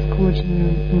сволочные, склочные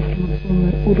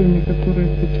информационные уровни, которые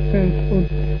протекают от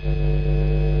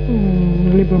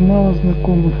либо мало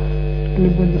знакомых,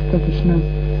 либо достаточно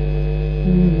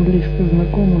близко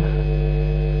знакомых,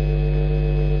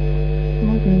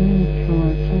 но для меня не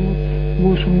скрывается. Вот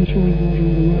больше мы ничего не можем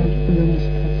добавить по данной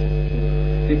ситуации.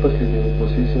 И последний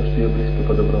вопрос. В связи с тем, что я близко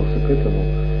подобрался к этому,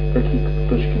 какие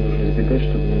точки нужно избегать,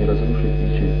 чтобы не разрушить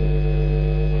ячейку?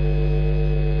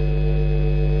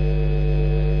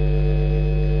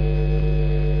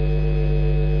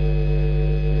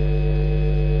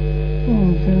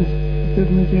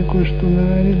 Я кое-что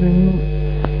говорили, но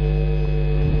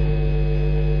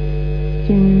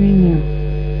тем не менее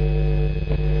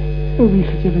вы бы не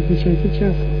хотели отвечать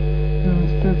сейчас.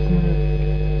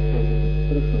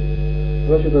 Хорошо.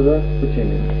 Значит, тогда по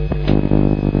теме.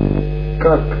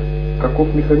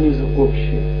 Каков механизм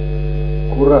общий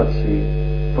курации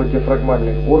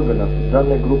поддиафрагмальных органов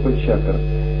данной группы чакр?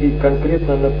 И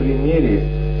конкретно на примере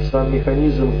сам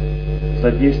механизм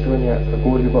задействования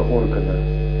какого-либо органа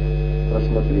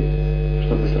рассмотреть,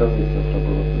 чтобы сравнительно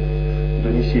было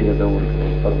донесение до органа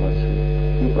информации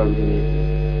и управление.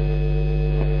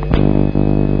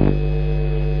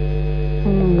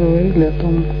 Мы говорили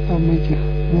об этих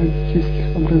энергетических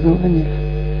образованиях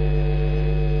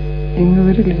и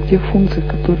говорили о тех функциях,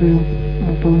 которые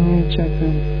выполняют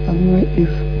чакры. Одной из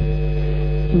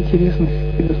интересных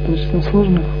и достаточно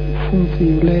сложных функций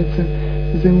является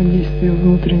взаимодействие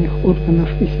внутренних органов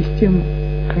и систем,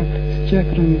 как с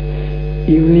чакрами,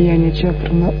 и влияние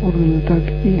чакр на органы, так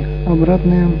и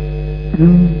обратное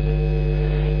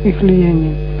их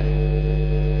влияние.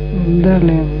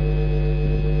 Далее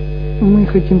мы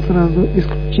хотим сразу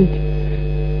исключить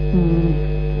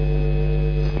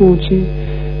случай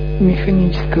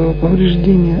механического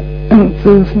повреждения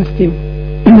целостности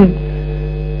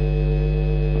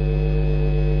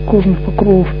кожных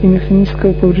покровов и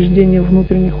механического повреждения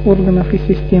внутренних органов и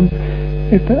систем.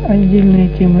 Это отдельная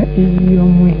тема, и ее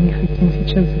мы не хотим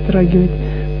сейчас затрагивать.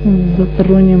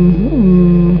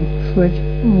 Затронем,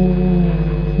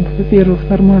 во-первых,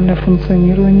 нормальное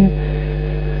функционирование,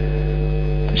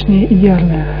 точнее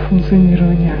идеальное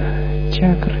функционирование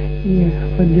чакр и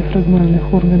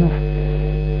диафрагмальных органов,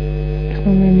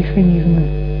 основные механизмы.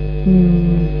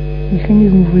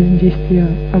 Механизм воздействия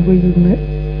обоюдны,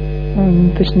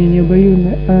 точнее не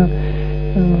обоюдны, а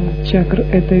чакр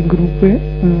этой группы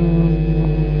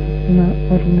на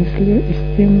органы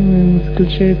системы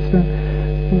заключается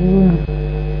в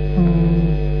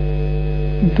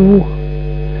двух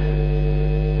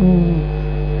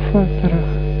факторах,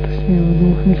 точнее в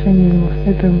двух механизмах.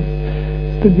 Это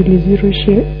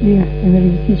стабилизирующая и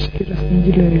энергетически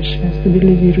распределяющая.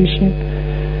 Стабилизирующая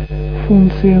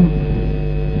функция.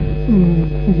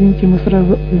 Извините, мы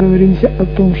сразу говоримся о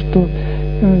том, что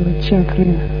чакры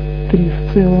 3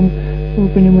 в целом, вы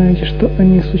понимаете, что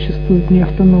они существуют не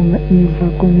автономно и не в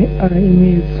вакууме, а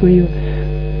имеют свое,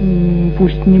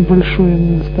 пусть небольшое,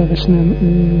 но достаточно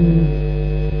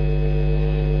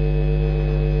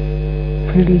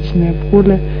приличное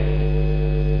поле,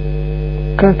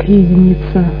 как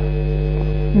единица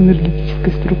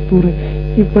энергетической структуры.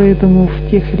 И поэтому в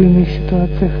тех или иных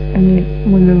ситуациях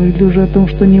мы говорили уже о том,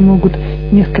 что они могут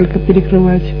несколько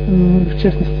перекрывать, в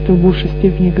частности, это в большей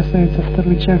степени касается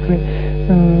второй чакры,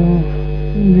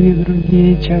 две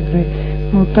другие чакры.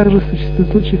 Но также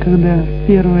существуют случаи, когда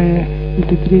первая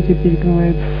или третья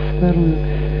перекрывает вторую.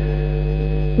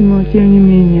 Но тем не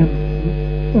менее,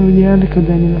 в идеале,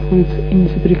 когда они находятся и не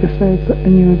соприкасаются,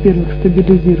 они, во-первых,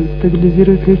 стабилизируют.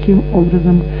 Стабилизируют каким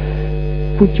образом?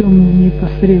 Путем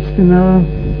непосредственного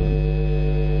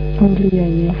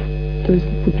влияния, то есть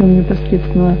путем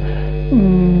непосредственного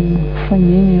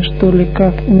фонения, что ли,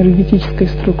 как энергетической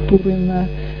структуры на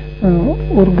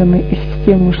органы и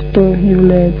системы, что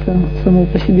является само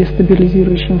по себе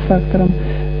стабилизирующим фактором.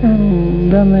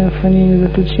 Данное фонение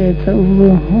заключается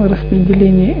в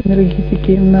распределении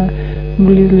энергетики на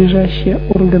близлежащие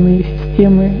органы и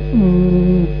системы.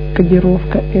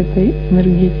 Кодировка этой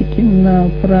энергетики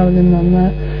направлена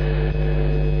на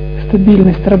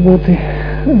стабильность работы.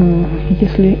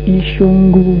 Если еще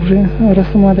глубже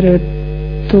рассматривать,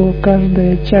 то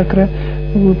каждая чакра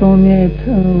выполняет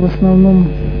в основном,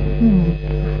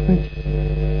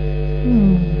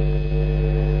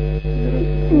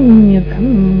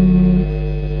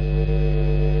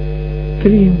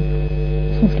 три,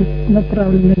 в смысле,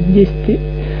 направленность действий,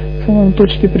 в самом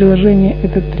точке приложения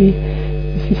это 3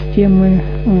 системы,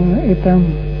 это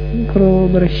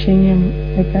кровообращение,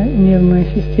 это нервная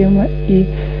система и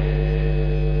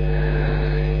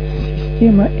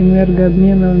система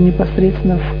энергообмена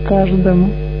непосредственно в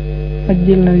каждом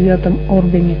отдельно взятом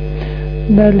органе.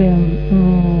 Далее,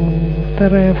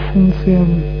 вторая функция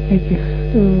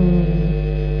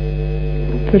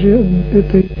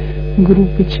этой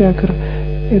группы чакр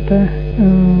 – это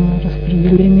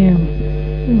распределение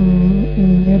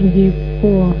энергии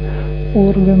по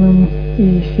органам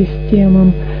и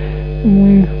системам.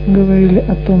 Мы говорили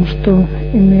о том, что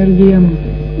энергия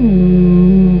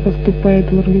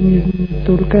поступает в организм не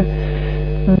только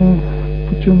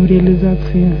путем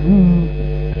реализации,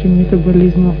 путем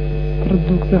метаболизма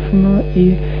продуктов, но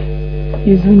и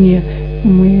извне.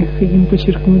 Мы хотим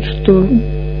подчеркнуть, что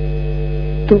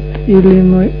тот или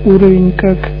иной уровень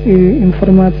как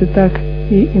информации, так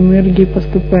и энергии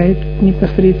поступает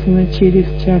непосредственно через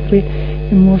чакры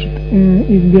и может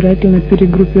избирательно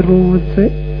перегруппировываться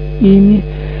ими,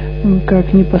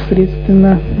 как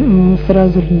непосредственно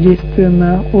сразу действуя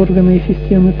на органы и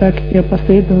системы, так и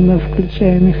опосредованно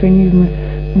включая механизмы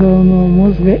головного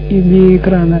мозга и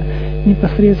биоэкрана.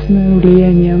 Непосредственное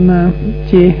влияние на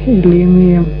те или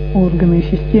иные органы и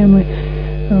системы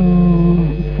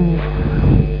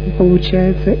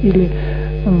получается или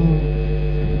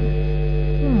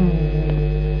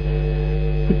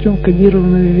путем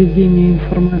кодированного введения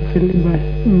информации либо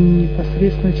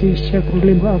непосредственно через чакру,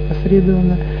 либо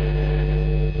опосредованно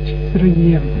через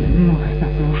руде.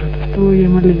 Это уже тавтология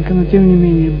маленько, но тем не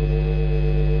менее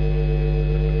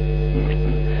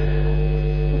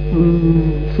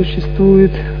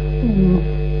существует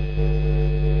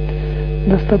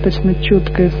достаточно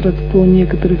четкое сродство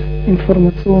некоторых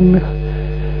информационных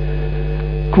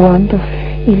квантов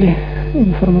или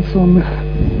информационных,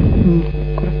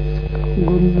 как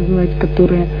угодно назвать,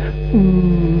 которые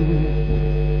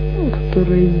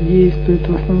действуют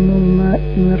в основном на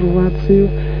иннервацию,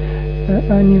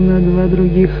 а не на два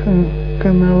других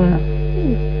канала,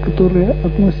 которые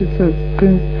относятся к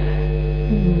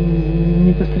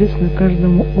непосредственно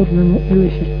каждому органу или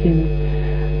системе.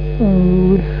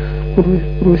 Вы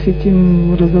просите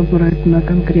разобрать на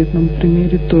конкретном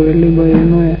примере то либо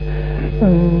иное,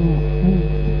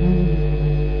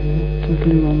 тот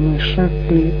либо иной шаг,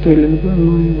 или то либо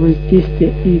иное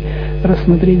воздействие, и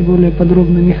рассмотреть более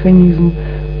подробно механизм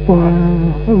по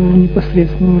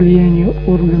непосредственному влиянию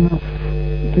органов,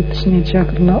 точнее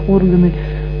чакр на органы.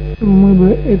 Мы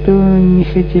бы этого не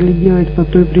хотели делать по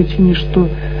той причине, что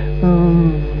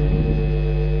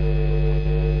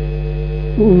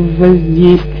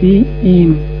воздействий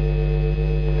и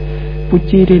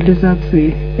путей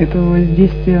реализации этого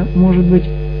воздействия может быть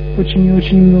очень и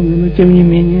очень много, но тем не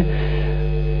менее,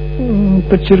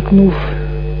 подчеркнув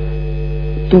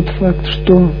тот факт,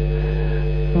 что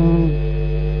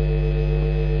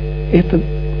это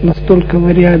настолько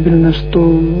вариабельно,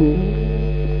 что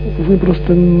вы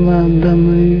просто на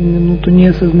данную минуту не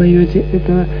осознаете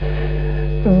этого.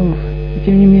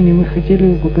 Тем не менее, мы хотели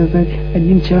бы показать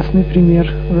один частный пример,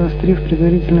 заострив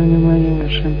предварительное внимание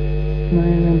ваше.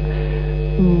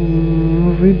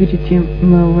 Выберите,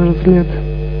 на ваш взгляд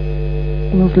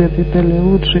Виталия,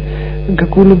 лучше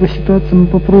какую-либо ситуацию мы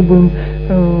попробуем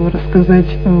рассказать,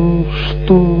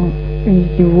 что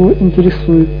его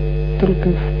интересует, только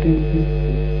в темпе.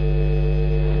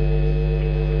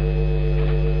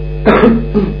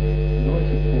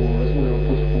 Давайте возьмем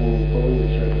вопрос по половой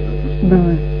чакре. Допустим,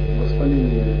 Давай.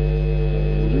 Воспаление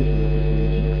у женщины,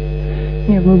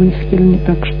 допустим, Нет, мы бы не хотели не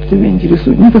так, что тебя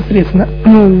интересует непосредственно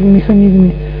в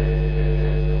механизме.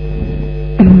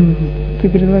 Ты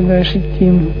предлагаешь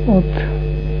идти от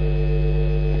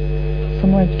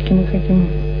соматики, мы хотим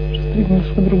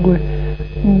стригнуться по другой.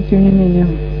 Но тем не менее.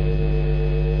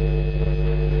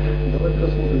 Давайте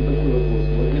рассмотрим такой вопрос.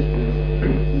 Вот если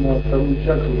на вторую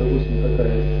чакру, допустим,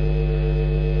 такая,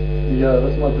 я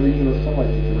рассматриваю именно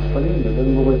соматики воспаления, да,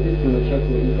 но воздействие на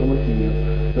чакру информативную.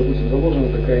 Допустим, заложена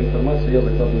такая информация, я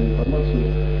закладываю информацию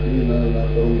именно на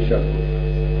вторую чакру.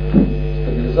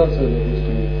 Стабилизация,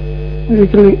 допустим.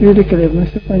 Великолепно,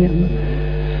 все понятно.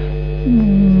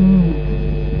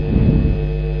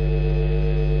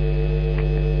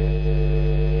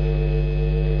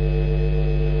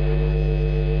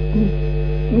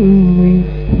 Мы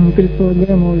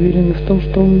предполагаем, уверены в том,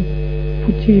 что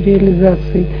пути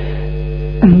реализации,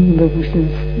 допустим,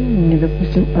 не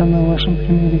допустим, а на вашем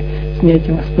примере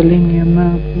снятия воспаления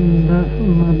на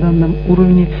данном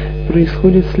уровне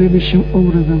происходит следующим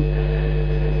образом.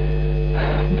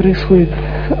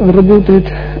 Работает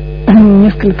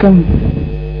несколько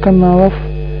каналов,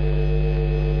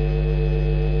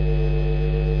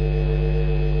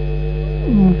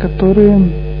 которые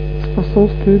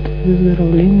способствуют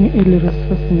выздоровлению или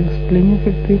рассасыванию воспаления,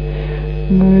 как ты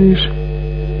говоришь.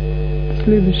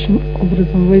 Следующим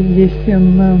образом воздействие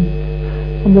на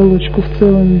оболочку в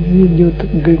целом ведет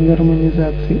к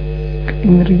гармонизации, к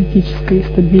энергетической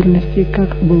стабильности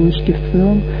как оболочки в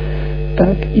целом,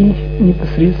 так и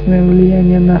непосредственное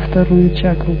влияние на вторую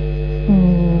чакру.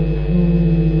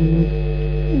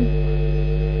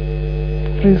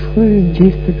 Происходит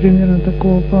действие примерно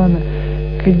такого плана.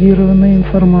 Кодированная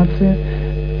информация,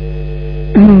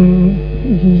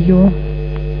 ее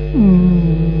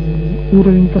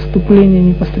уровень поступления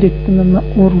непосредственно на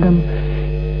орган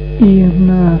и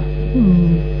на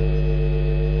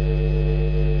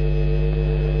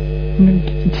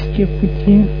энергетические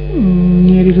пути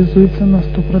не реализуется на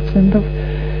 100%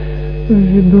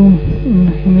 ввиду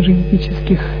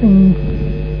энергетических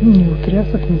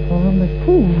неутрясок, неполадок.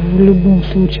 В любом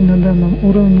случае на данном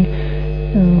уровне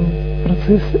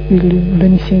процесс или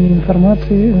донесение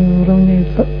информации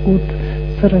равняется от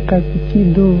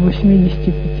 45 до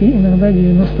 85, иногда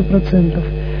 90%.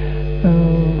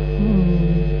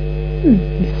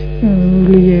 Здесь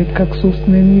влияет как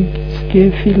собственные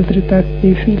энергетические фильтры, так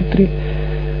и фильтры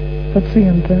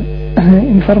пациента.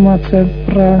 Информация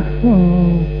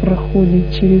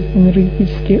проходит через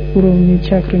энергетические уровни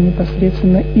чакры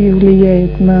непосредственно и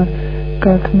влияет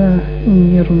как на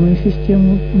нервную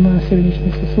систему, на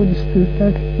сердечно-сосудистую,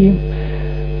 так и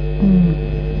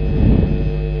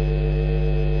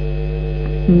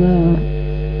на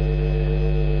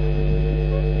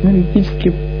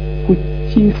энергетические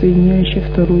пути, соединяющие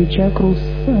вторую чакру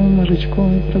с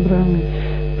мозжечковой программой.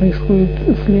 происходит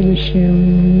следующее.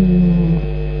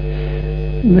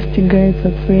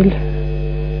 Достигается цель,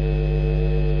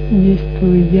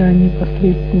 действуя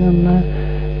непосредственно на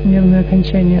нервное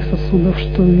окончание сосудов,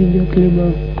 что ведет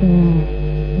либо к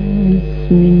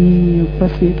изменению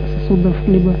просвета сосудов,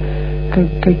 либо как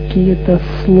какие-то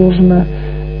сложно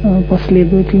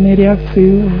последовательные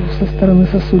реакции со стороны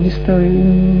сосудистой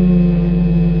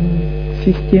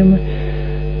системы,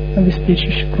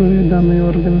 обеспечивающей кровью данный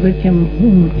орган. Затем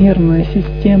нервная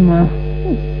система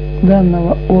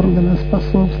данного органа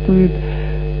способствует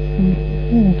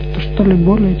что ли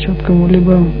более четкому,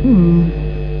 либо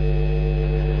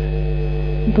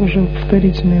тоже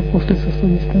вторичное после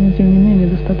сосудистой, но тем не менее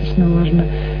достаточно важно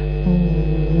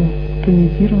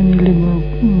тонизирование, либо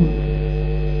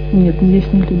нет,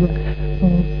 здесь не либо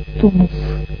тонус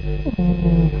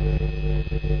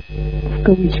в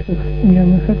кавычках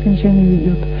нервных окончаний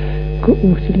ведет к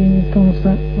усилению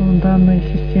тонуса данной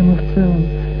системы в целом.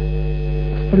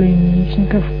 Воспаление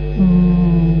яичников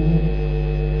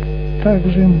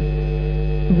также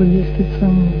задействует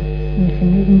сам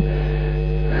механизм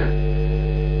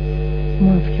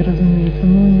матки, разумеется,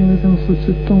 но не в этом суть.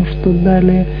 Суть в том, что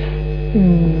далее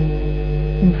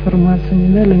информация, не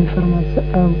далее информация,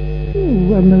 а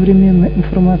одновременно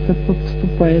информация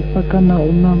поступает по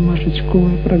каналу на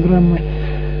мозжечковые программы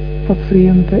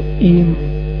пациента и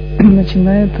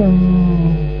начинает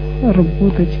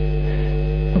работать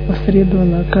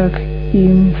опосредованно как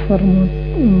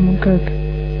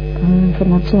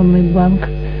информационный банк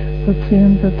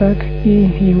пациента, так и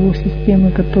его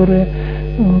системы, которые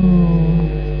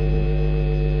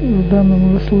в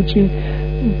данном случае,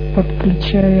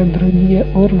 подключая другие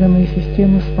органы и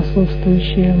системы,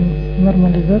 способствующие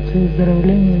нормализации и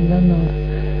выздоровлению данного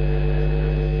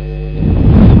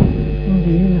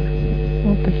индивида.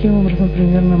 Вот таким образом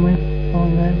примерно мы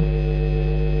полагаем.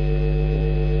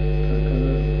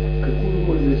 Какую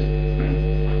роль здесь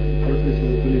в процессе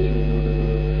вылечивания вот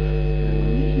этого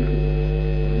яичника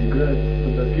играет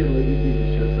тогда первая и третья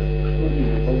чакра? Что они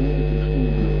выполняют и что не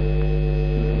делают?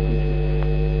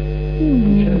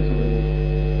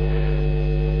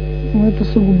 Ну, это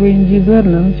сугубо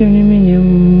индивидуально, но тем не менее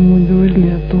мы говорили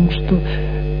о том, что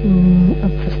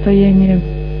от состояния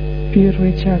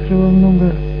первой чакры во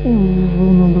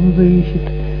многом зависит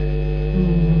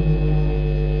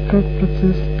как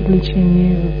процесс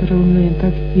лечения и выздоровления,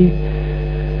 так и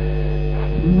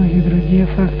многие другие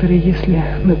факторы. Если,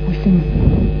 допустим,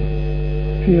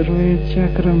 первая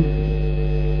чакра,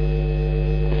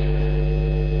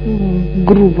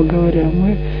 грубо говоря,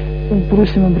 мы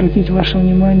просим обратить ваше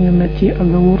внимание на те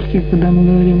оговорки, когда мы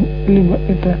говорим, либо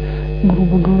это,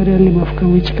 грубо говоря, либо в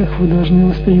кавычках, вы должны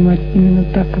воспринимать именно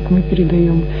так, как мы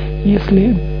передаем.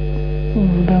 Если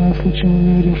в данном случае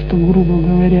мы говорим, что, грубо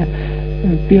говоря,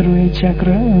 первая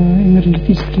чакра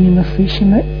энергетически не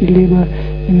насыщена, либо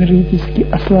энергетически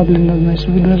ослаблена, значит,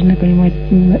 вы должны понимать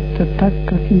именно это так,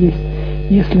 как есть.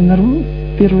 Если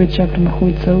первая чакра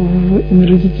находится в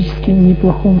энергетически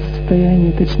неплохом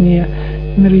состоянии, точнее,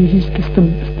 энергетически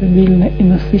стабильно и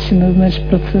насыщенно, значит,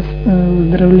 процесс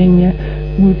выздоровления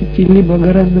будет идти либо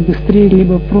гораздо быстрее,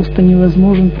 либо просто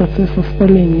невозможен процесс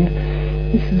воспаления.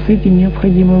 И с этим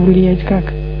необходимо влиять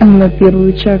как на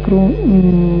первую чакру,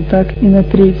 так и на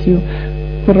третью,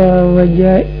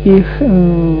 проводя их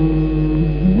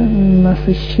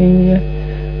насыщение,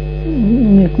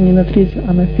 нет, не на третью,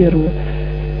 а на первую.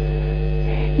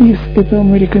 И с этого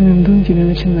мы рекомендуем тебе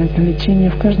начинать лечение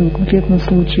в каждом конкретном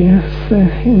случае с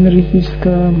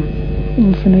энергетической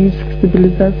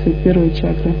стабилизации первой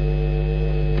чакры.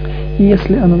 И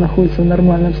если она находится в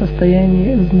нормальном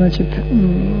состоянии, значит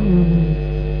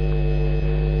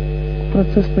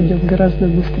процесс пойдет гораздо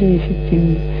быстрее и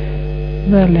эффективнее.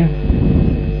 Далее,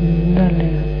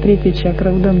 третья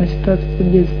чакра в данной ситуации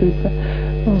задействуется,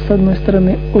 с одной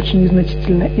стороны, очень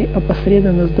незначительно и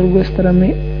опосредованно, с другой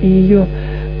стороны, ее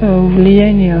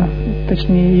влияние,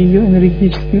 точнее ее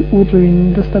энергетический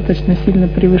уровень достаточно сильно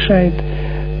превышает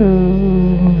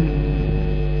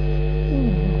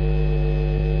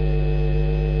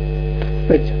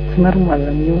кстати, в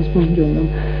нормальном, невозбужденном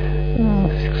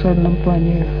в сексуальном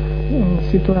плане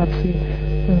ситуации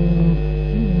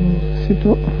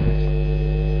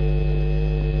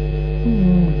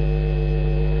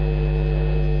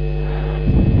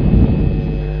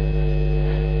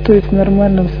то есть в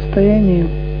нормальном состоянии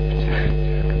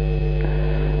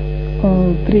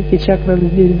третья чакра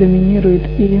здесь доминирует,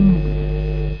 и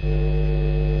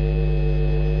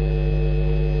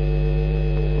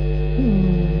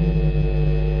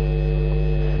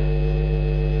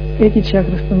эти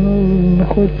чакры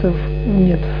находятся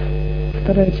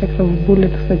вторая чакра в более,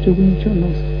 так сказать,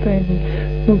 угнетенном состоянии,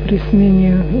 Но при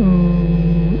смене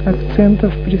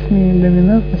акцентов, при смене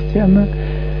доминантности она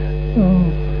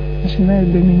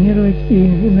начинает доминировать, и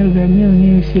энергообмен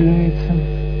не усиливается.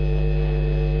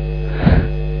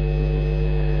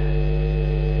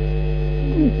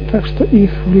 Так что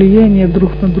их влияние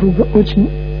друг на друга очень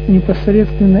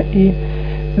непосредственно, и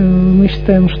мы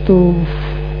считаем, что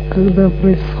когда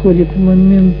происходит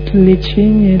момент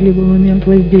лечения, либо момент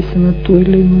воздействия на ту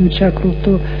или иную чакру,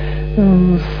 то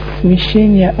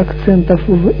смещение акцентов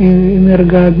в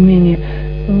энергообмене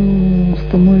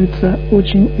становится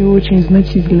очень и очень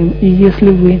значительным. И если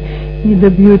вы не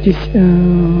добьетесь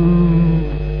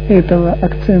этого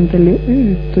акцента,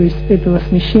 то есть этого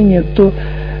смещения, то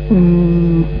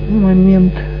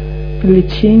момент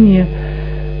лечения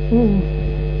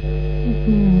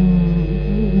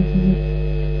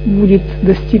будет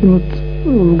достигнут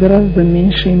в гораздо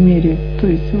меньшей мере. То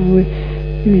есть вы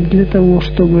ведь для того,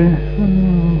 чтобы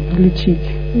лечить,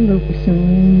 допустим,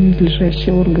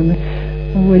 ненадлежащие органы,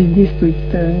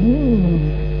 воздействуете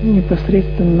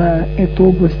непосредственно на эту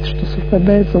область, что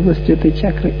совпадает с областью этой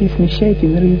чакры, и смещаете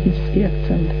энергетические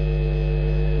акценты.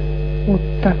 Вот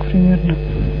так примерно.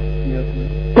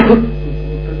 Вот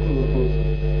такой вопрос.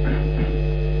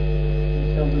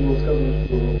 Там было сказано,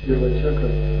 что первая чакра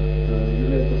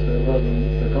является своеобразным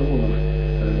эталоном,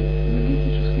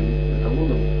 энергетическим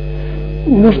эталоном.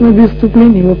 Можно без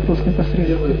вступлений вопрос непосредственно.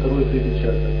 Первая, вторая, третья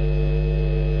чакра.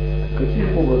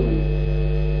 Каким образом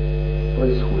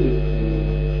происходит,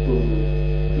 что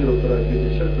первая, вторая,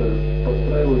 третья чакра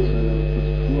подстраиваются, то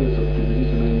есть становится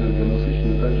приблизительно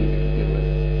энергонасыщенной так же, как и первая?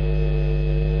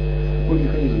 Какой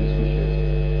механизм здесь случается?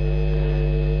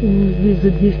 Здесь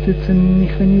задействуется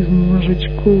механизм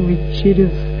мозжечковый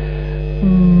через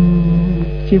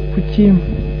те пути.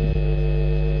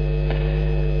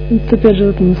 Опять же,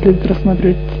 это следует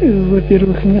рассматривать,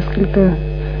 во-первых, несколько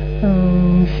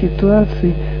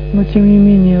ситуаций, но тем не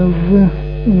менее в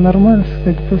нормальной,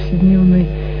 сказать, повседневной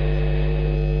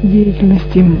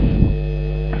деятельности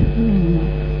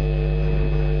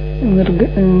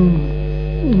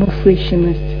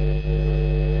насыщенность,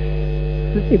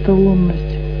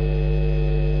 эталонность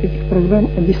этих программ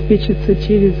обеспечится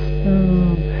через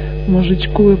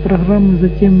мозжечковые программы,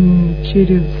 затем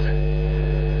через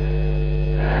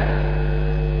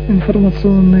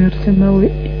информационные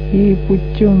арсеналы и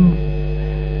путем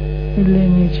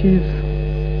влияния через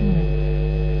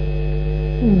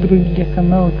другие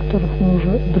каналы, которых мы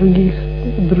уже,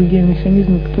 другие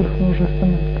механизмы, которых мы уже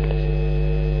останавливались.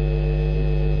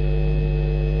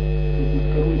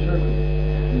 Вторую чакру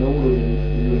на уровне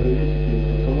ее энергетики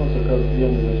трансформация оказывает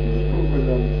влияние на мозжечковую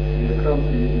программу, диаграмм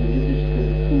и энергетическое.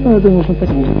 Ну, это можно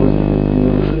понять.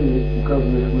 Нарушение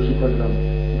указанных выше программ.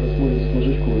 Посмотрите с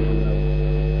мозжечковой программы.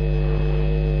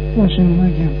 Очень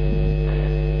многие.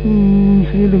 Не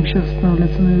хотели бы сейчас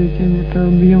останавливаться на этой теме. Это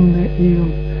объемная и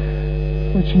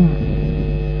очень...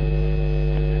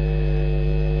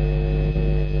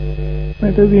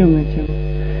 Это объемная тема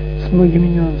с многими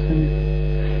нюансами.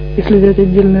 Если взять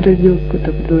отдельный раздел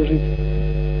какой-то предложить.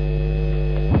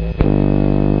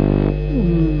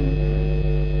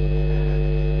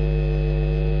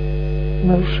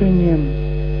 Нарушение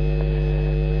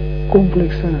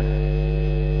комплекса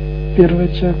первой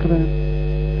чакры,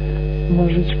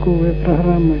 мозжечковые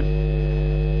программы,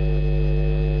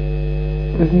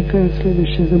 возникают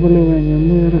следующие заболевания.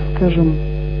 Мы расскажем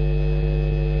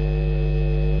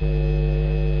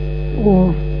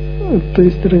то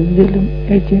есть разделим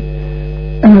эти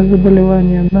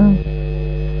заболевания на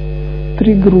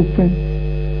 3 группы.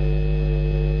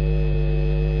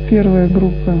 Первая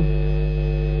группа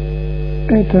 –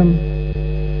 это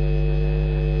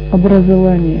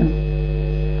образование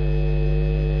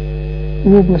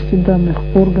в области данных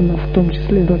органов, в том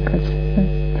числе злокачественных,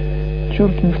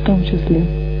 подчеркиваю, в том числе.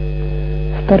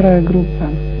 Вторая группа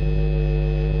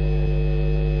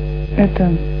 –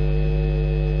 это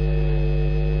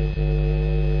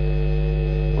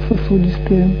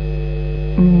сосудистые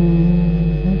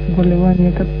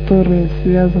заболевания, которые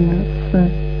связаны с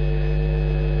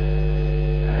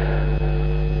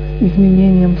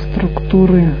изменением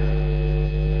структуры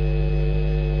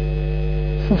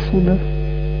сосудов.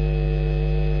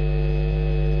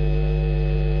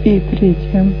 И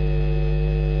третье –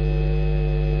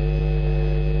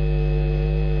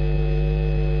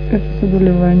 это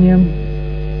заболевания,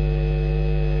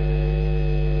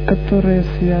 которые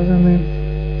связаны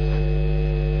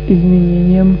с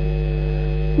изменением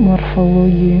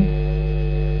морфологии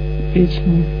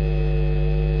печени.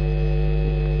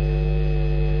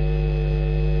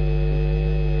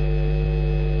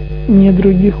 Не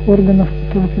других органов,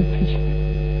 только печени.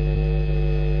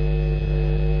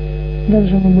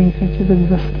 Дальше мы бы не хотели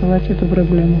доставать эту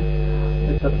проблему.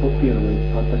 Это по первой,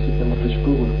 а относительно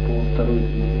мозжечковых по второй и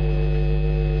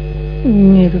третьей.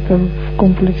 Нет, это в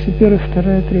комплексе первый,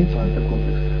 вторая, третья. А, это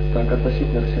комплекс. Так,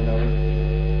 относительно арсенала.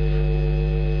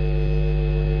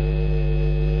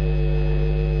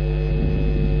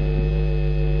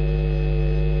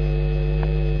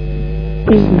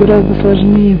 Здесь гораздо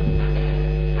сложнее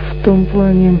в том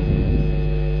плане,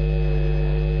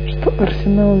 что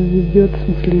арсенал ведет, в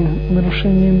смысле,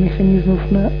 нарушение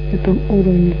механизмов на этом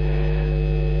уровне.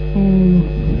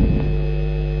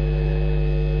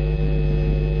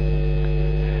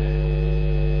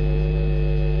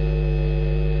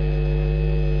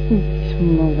 Здесь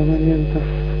много моментов.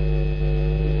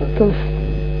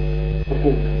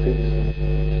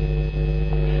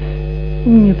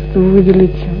 Нет, это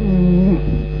выделить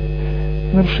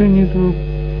нарушение этого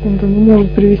пункта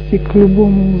может привести к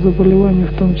любому заболеванию,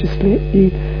 в том числе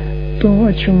и то,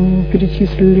 о чем мы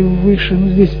перечислили выше. Но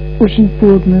здесь очень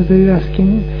плотные завязки.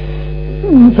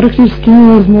 Практически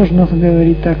невозможно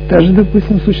говорить так. Даже,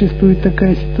 допустим, существует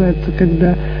такая ситуация,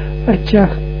 когда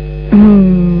очаг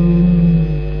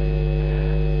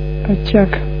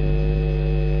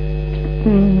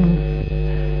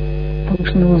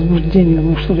повышенное возбуждение,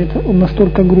 ну что это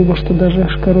настолько грубо, что даже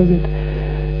аж коробит.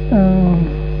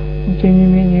 Тем не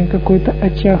менее, какой-то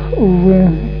очаг в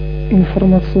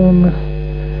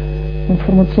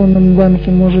информационном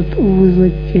банке может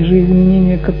вызвать те же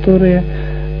изменения, о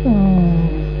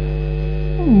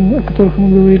которых мы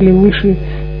говорили выше,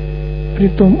 при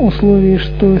том условии,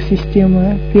 что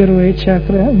система первая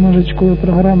чакра, мозжечковая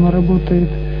программа работает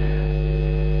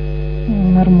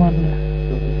нормально.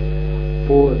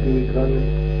 По экрану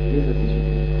есть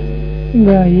отличительность?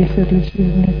 Да, есть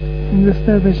отличительность.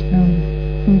 Достаточно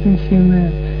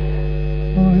интенсивная.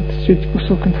 Это чуть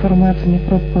кусок информации не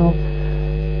пропал.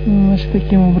 Значит,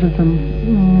 таким образом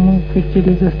мы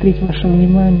хотели заострить ваше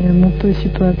внимание на той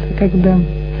ситуации, когда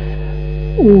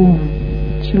у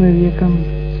человека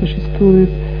существуют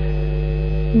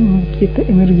какие-то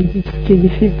энергетические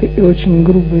дефекты и очень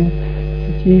грубые.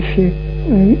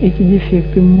 Эти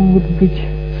дефекты могут быть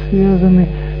связаны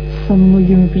со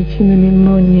многими причинами,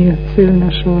 но не цель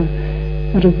нашего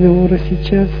разговора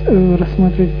сейчас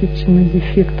рассматривать причины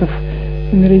дефектов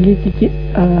энергетики,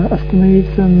 а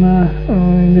остановиться на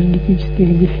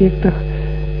энергетических дефектах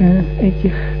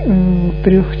этих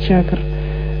трех чакр.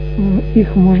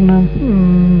 Их можно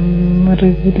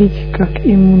разделить, как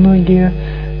и многие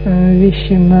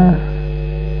вещи, на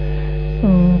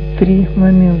три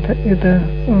момента. Это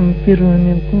первый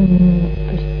момент, то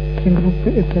есть три группы,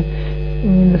 это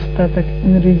недостаток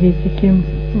энергетики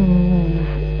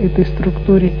в этой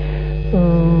структуре,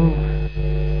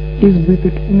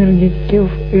 избыток энергетики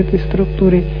в этой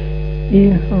структуре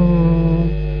и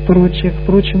прочее.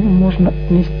 Впрочем, можно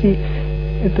отнести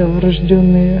это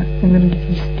врожденные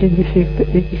энергетические дефекты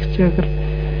этих чакр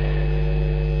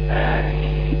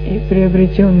и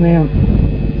приобретенные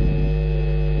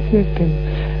дефекты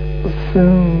с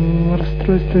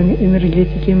расстройствами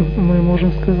энергетики. Мы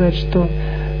можем сказать, что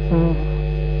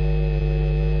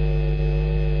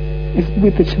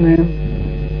избыточная.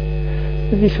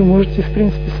 Здесь вы можете, в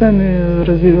принципе, сами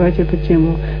развивать эту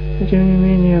тему. Но, тем не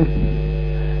менее,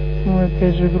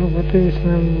 опять же, грубо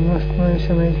тезисно мы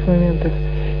остановимся на этих моментах.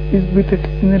 Избыток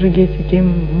энергетики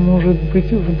может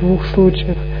быть в двух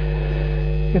случаях.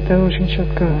 Это очень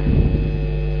четко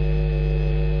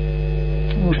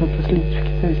можно проследить в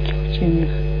китайских учениях,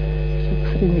 всех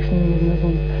средних с ними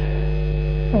знаком.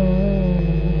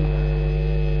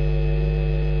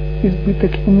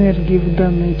 Избыток энергии в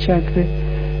данной чакре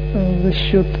за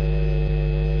счет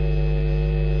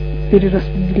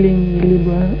перераспределения,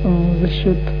 либо за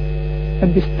счет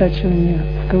обестачивания,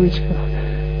 в кавычках,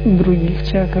 других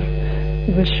чакр,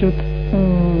 за счет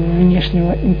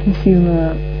внешнего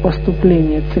интенсивного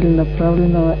поступления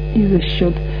целенаправленного и за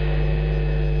счет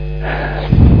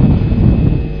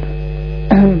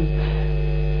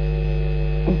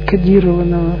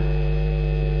кодированного,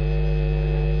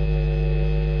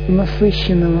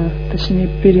 насыщенного, точнее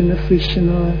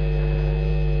перенасыщенного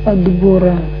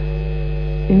отбора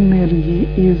энергии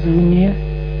извне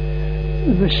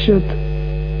за счет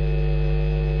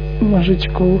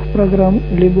мозжечковых программ,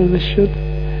 либо за счет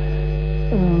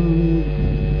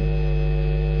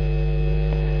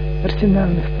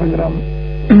арсенальных программ.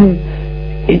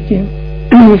 Эти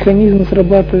механизмы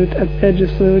срабатывают, опять же,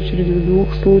 в свою очередь, в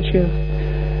двух случаях: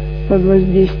 под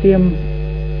воздействием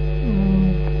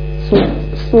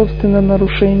собственно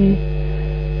нарушений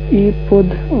и под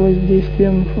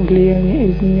воздействием влияния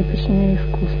извне, точнее из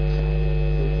космоса.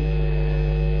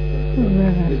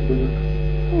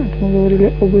 Это мы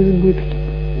говорили об избытке.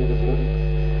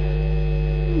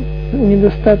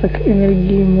 Недостаток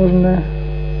энергии можно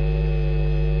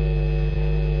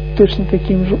точно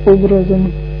таким же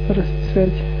образом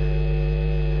расписать,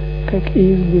 как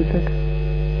и избыток.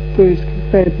 То есть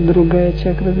какая-то другая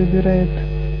чакра забирает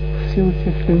в силу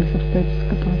тех или иных обстоятельств,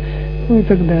 которые, ну и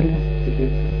так далее.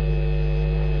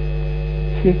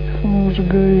 Эффектов мы уже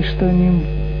говорили, что они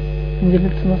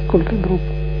делятся на сколько групп?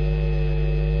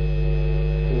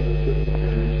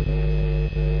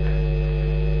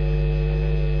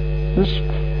 Хорошо.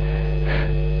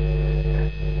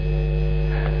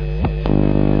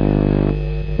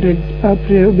 О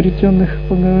приобретенных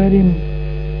поговорим.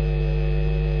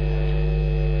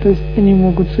 То есть они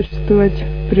могут существовать,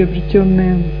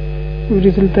 приобретенные в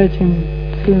результате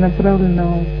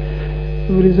целенаправленного,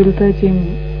 в результате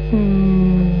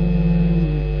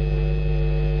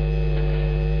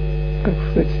как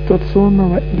сказать,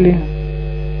 ситуационного или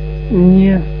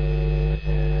не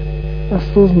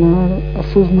осознанного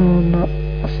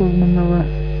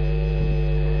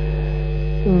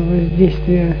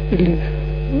воздействия или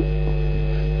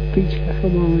стычках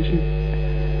оболочек.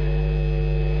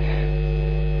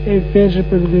 И опять же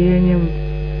под влиянием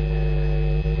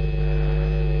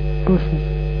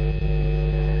космоса.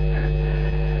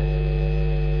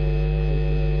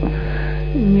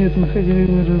 Нет, мы хотели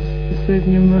бы расписать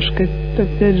немножко,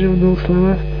 опять же в двух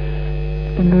словах,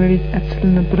 поговорить о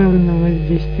целенаправленном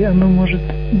воздействии. Оно может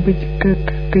быть как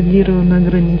кодировано,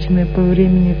 ограниченное по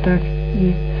времени, так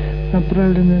и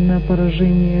направленное на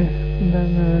поражение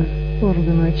данного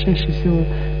органа, а чаще всего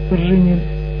поражение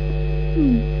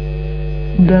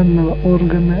данного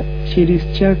органа через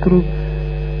чакру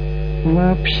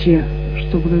вообще,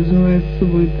 что подразумевает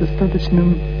собой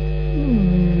достаточным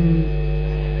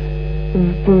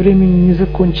по времени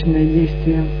незаконченное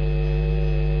действие.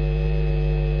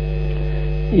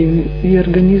 И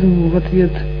организм в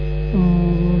ответ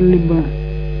либо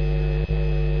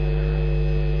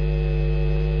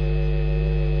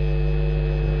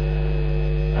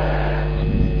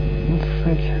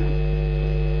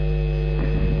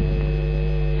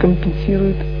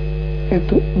компенсирует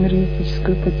эту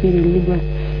энергетическую потерю, либо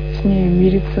с ней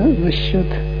мирится за счет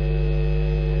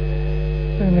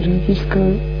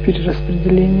энергетического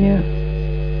перераспределения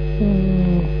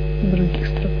других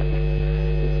структур.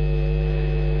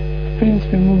 В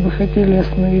принципе, мы бы хотели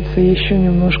остановиться еще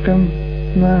немножко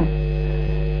на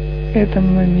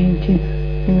этом моменте,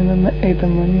 именно на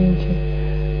этом моменте,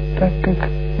 так как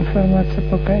информация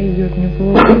пока идет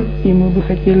неплохо, и мы бы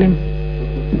хотели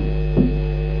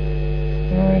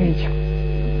говорить.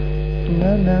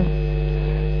 Да.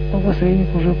 Но посредник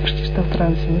уже почти что в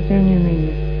трансе, но тем не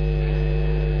менее.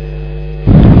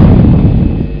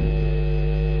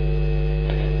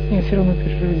 Я все равно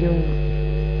перерыв делаю.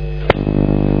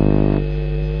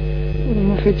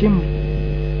 Мы хотим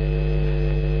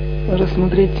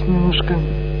рассмотреть немножко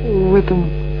в этом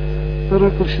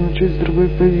ракурсе, но чуть с другой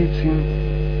позиции.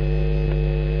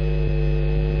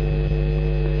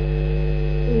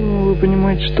 Вы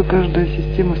понимаете, что каждая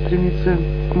система стремится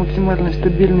к максимальной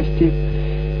стабильности,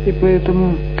 и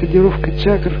поэтому кодировка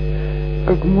чакр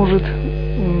как может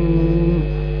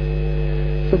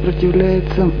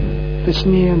сопротивляется,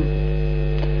 точнее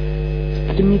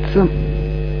стремится,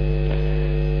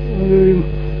 мы говорим,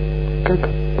 как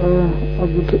о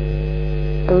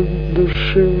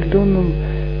одушевленном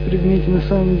предмете. На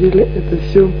самом деле это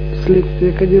все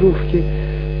следствие кодировки.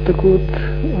 Так вот,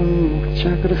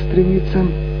 чакра стремится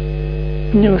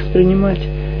не воспринимать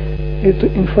эту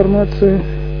информацию,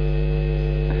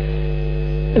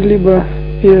 либо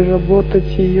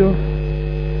переработать ее,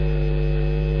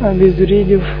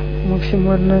 обезвредив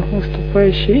максимально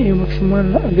выступающие и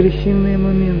максимально агрессивные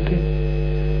моменты.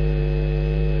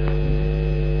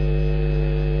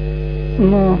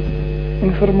 Но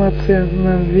информация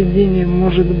на введение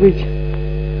может быть,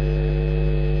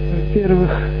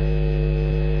 во-первых,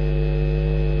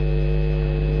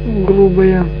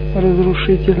 грубая,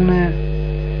 разрушительная,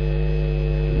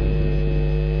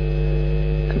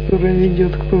 которая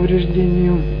ведет к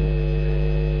повреждению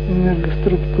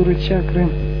энергоструктуры чакры.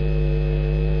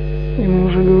 И мы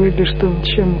уже говорили, что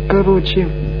чем короче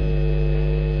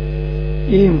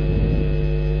и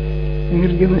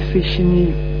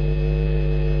энергонасыщенней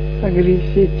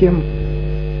агрессия, тем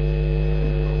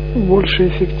больше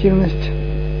эффективность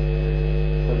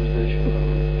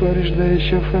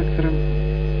повреждающего фактора.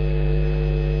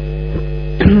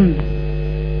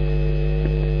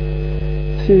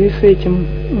 В связи с этим,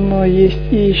 но есть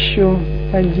и еще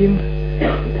один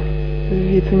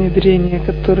вид внедрения,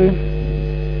 который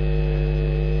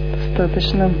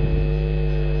достаточно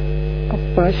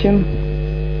опасен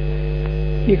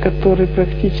и который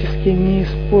практически не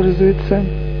используется,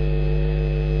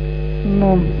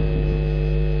 но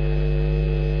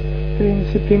в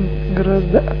принципе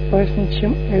гораздо опаснее,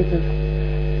 чем этот.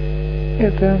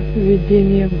 Это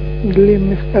введение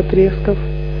длинных отрезков,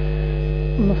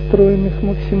 настроенных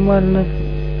максимально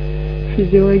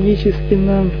физиологически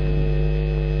на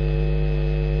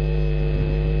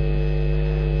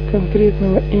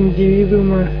конкретного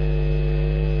индивидуума,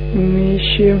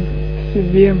 имеющего в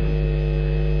себе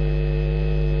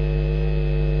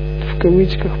в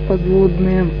кавычках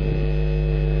подводные,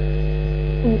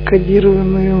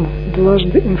 кодированную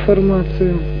дважды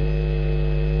информацию,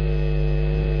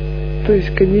 то есть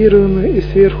кодированную и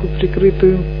сверху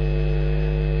прикрытую.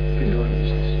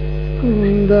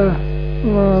 Да,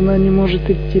 но она не может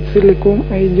идти целиком,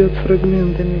 а идет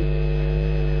фрагментами.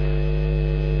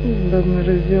 Данный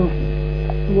раздел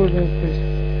можно сказать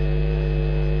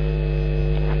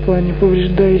в плане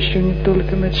повреждающего не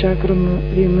только на чакру, но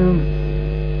и на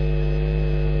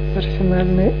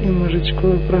арсенальные и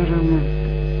мозжечковые программы.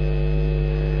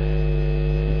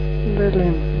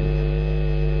 Далее.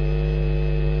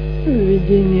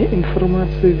 Введение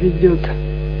информации ведет.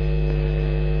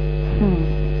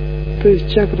 То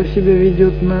есть чакра себя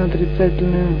ведет на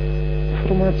отрицательную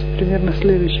информацию примерно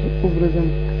следующим образом.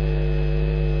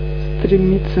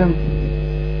 Стремится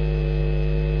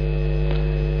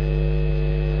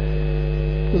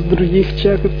с других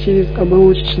чакр через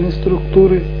оболочечные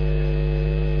структуры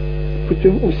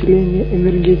путем усиления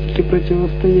энергетики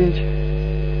противостоять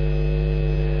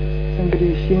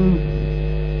агрессиям.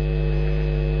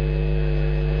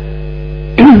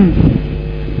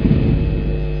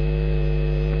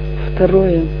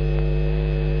 Второе.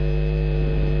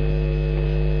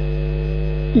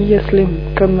 Если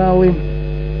каналы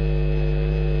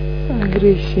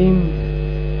агрессии,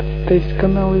 то есть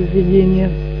каналы введения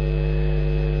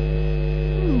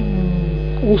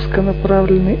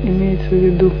узконаправленные, имеется в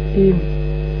виду, и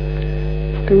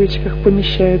в кавычках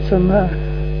помещаются на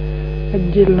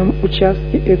отдельном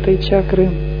участке этой чакры,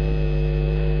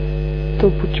 то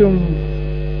путем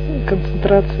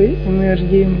концентрации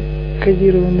энергии,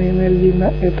 кодированной энергии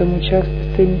на этом участке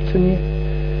стремится не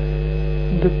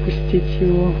допустить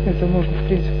его. Это можно, в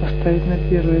принципе, поставить на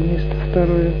первое место.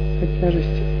 Второе по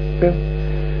тяжести.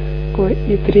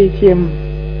 И третье,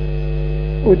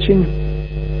 очень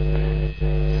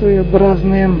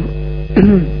своеобразные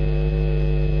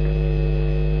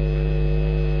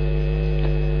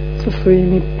со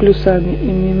своими плюсами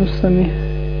и минусами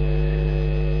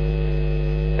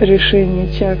решение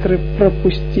чакры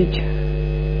пропустить,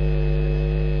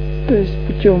 то есть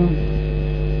путем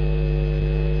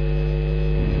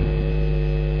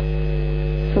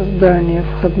создания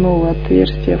входного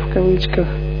отверстия в кавычках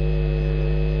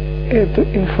эту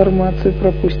информацию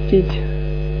пропустить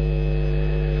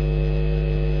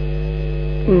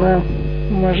на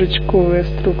мозжечковые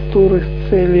структуры с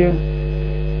целью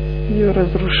ее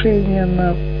разрушения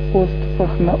на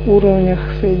подступах, на уровнях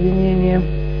соединения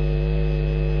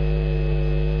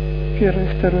первой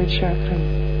и второй чакры.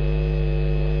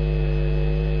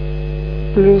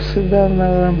 Плюсы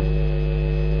данного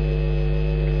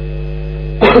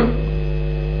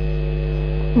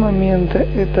момента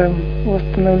 — это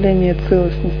восстановление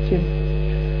целостности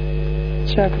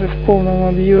чакры в полном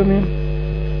объеме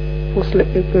после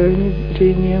этого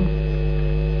внедрения.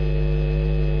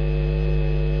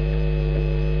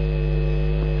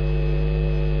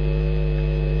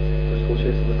 То есть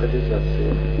получается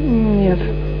локализация? Нет.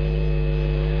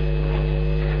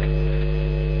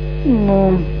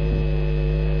 Но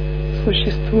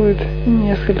существует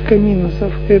несколько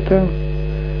минусов. Это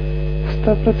в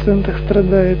 100%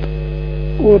 страдают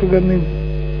органы.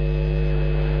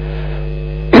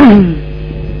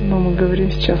 Но мы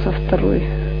говорим сейчас о второй.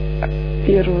 О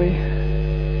первой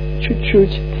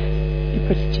чуть-чуть. И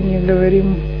почти не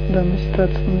говорим. Данная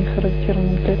ситуация не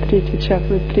характерна для третьей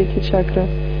чакры. Третья чакра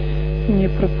не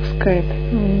пропускает,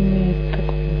 не имеет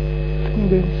такой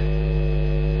тенденции.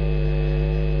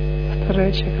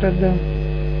 Вторая чакра, да,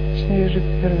 точнее же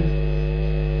первая.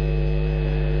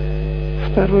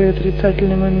 Второй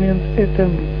отрицательный момент — это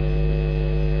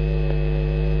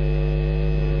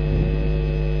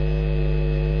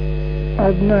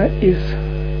одна из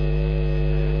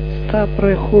 100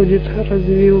 проходит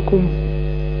развилку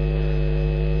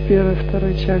первой,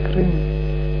 второй чакры,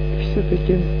 и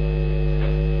все-таки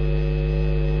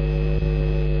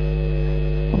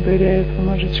ударяет в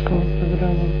мозжечковую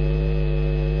программу.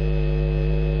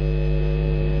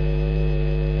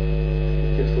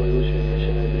 И в свою очередь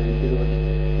начинает реагировать,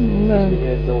 Да.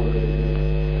 изменяет на органы.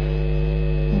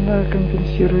 Да,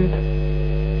 компенсирует.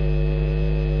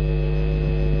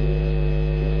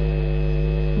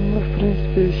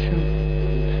 принципе, и все.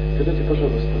 Скажите,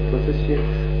 пожалуйста, в процессе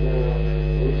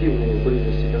интимной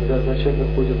близости, когда одна часть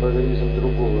находит в организм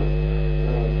другого,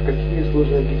 какие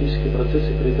сложные энергетические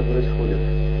процессы при этом происходят?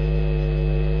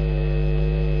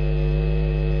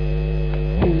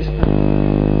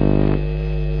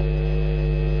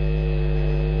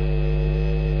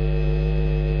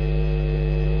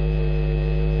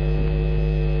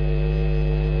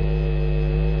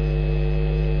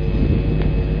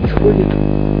 Происходит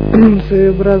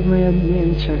своеобразный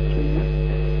обмен чакрами.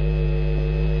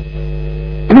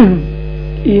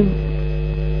 И,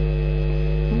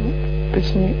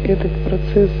 точнее, этот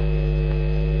процесс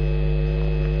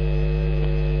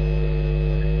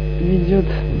ведет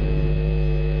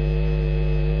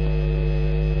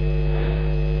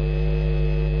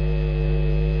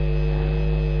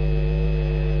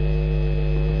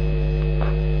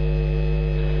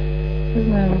не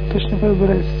знаю, точно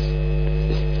подобрать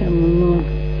систему, но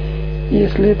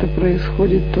если это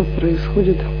происходит, то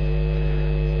происходит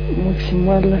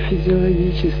максимально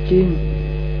физиологически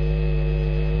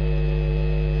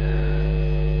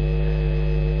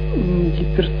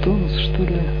гипертонус, что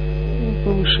ли,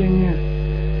 повышение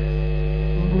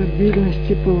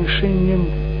лобильности, повышением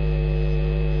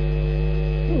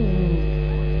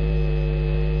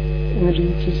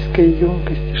энергетической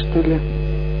емкости, что ли,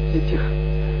 этих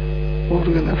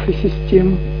органов и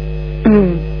систем,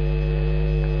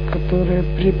 которые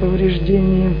при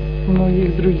повреждении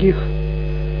многих других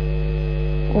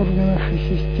органов и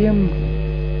систем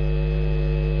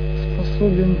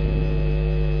способен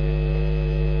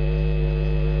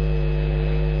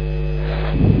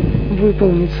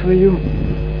выполнить свою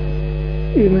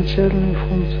изначальную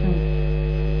функцию.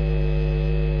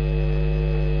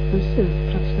 То есть этот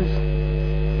процесс.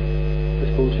 То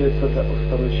есть получается,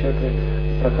 второй чакры,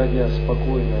 проходя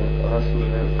спокойно, раз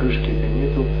уже крышки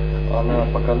нету, она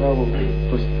по каналу,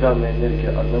 то есть данная энергия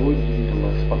одного индивидуума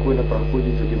спокойно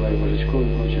проходит, задевая мозжечком и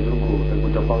прочее другого, как бы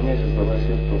дополняя, создавая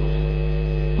сверхтонус.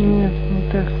 Нет, не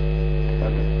так.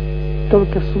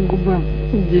 Только сугубо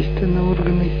действие на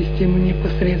органы и системы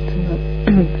непосредственно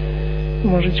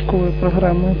мозжечковой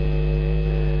программы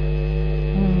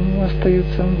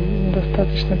остаются в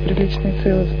достаточно приличной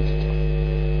целостности.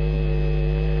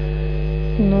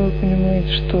 Но вы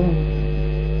понимаете, что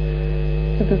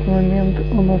этот момент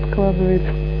он откладывает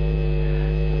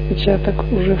отпечаток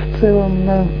уже в целом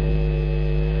на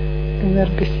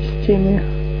энергосистеме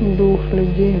двух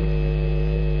людей.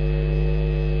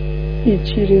 И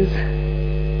через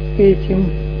эти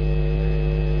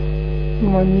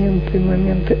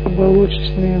моменты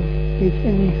оболочечные, ведь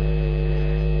они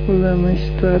в данной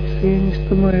ситуации не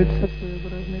становятся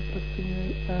своеобразной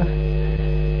простыней, а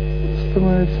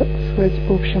становятся, так сказать,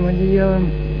 общим одеялом.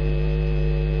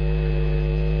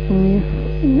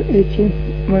 Эти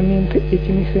моменты, эти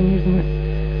механизмы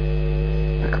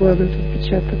накладывают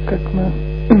отпечаток как на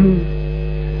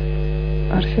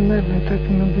арсенальные, так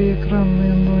и на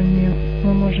двуэкранные, но не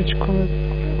на мозжечковые.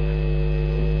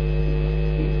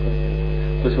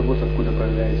 То есть вопрос, откуда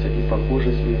появляется и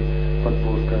похожесть, и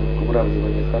подборка,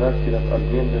 уравнивание характеров,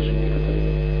 обмен даже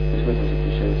некоторыми. То есть в этом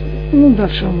заключается, да? Ну да,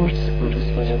 все можете.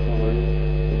 Понятно.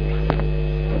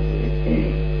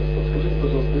 Скажите,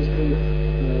 пожалуйста, если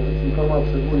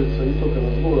информация вводится не только на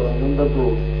зло, а на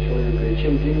добро человека, и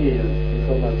чем длиннее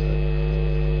информация,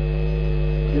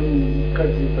 тем как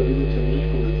вы поведете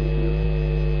мозжечковую структуру?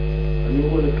 Они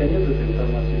вводят конец этой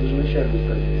информации, или же начальную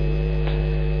стадию?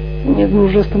 Нет, мы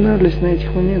уже останавливались на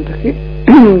этих моментах и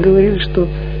говорили, что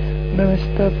данная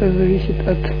ситуация зависит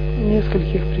от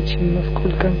нескольких причин,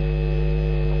 насколько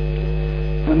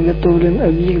подготовлен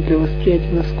объект для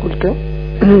восприятия, насколько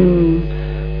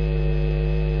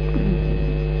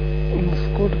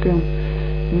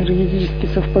энергетически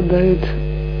совпадают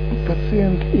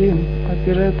пациент и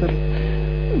оператор,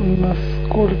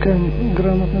 насколько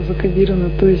грамотно закодировано,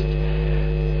 то есть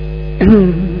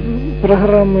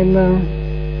программы на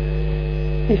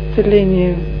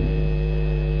исцеление.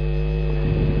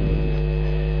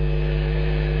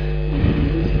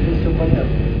 Здесь все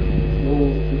понятно. Ну,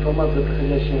 информация,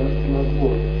 проходящая на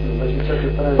сбор,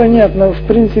 значит, понятно, в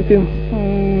принципе,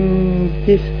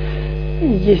 здесь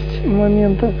есть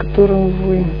момент, о котором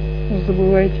вы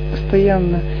забываете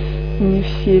постоянно. Не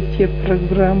все те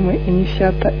программы и не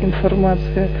вся та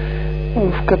информация,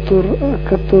 о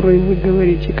которой вы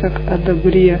говорите как о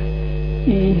добре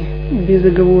и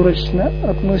безоговорочно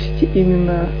относите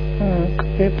именно к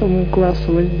этому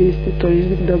классу воздействия, то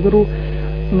есть к добру,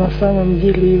 на самом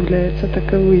деле являются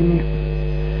таковыми.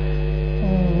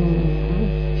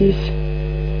 Здесь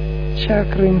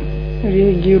чакры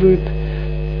реагируют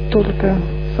только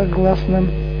согласно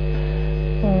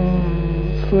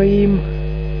своим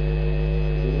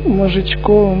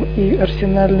мозжечковым и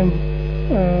арсенальным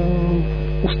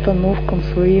установкам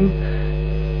своим,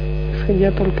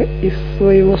 исходя только из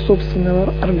своего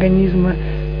собственного организма.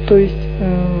 То есть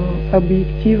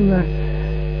объективно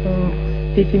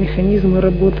эти механизмы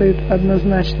работают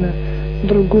однозначно.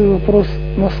 Другой вопрос,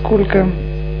 насколько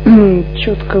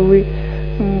четко вы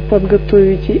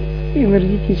подготовите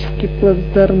энергетический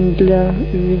плацдарм для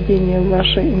введения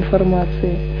вашей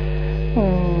информации.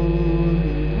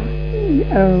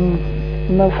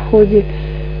 На входе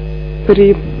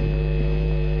при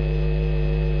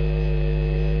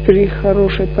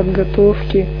хорошей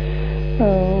подготовке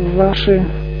ваши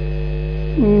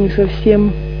не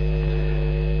совсем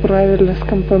правильно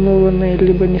скомпонованные,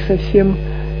 либо не совсем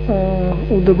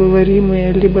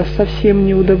удобоваримые, либо совсем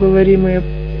неудобоваримые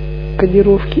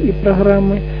кодировки и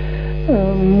программы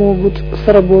могут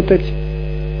сработать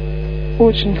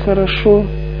очень хорошо,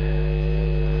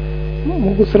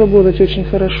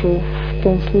 в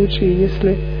том случае,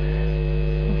 если,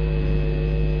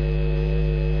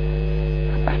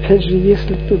 опять же,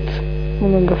 если тут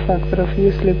много факторов,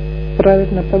 если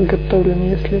правильно подготовлен,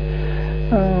 если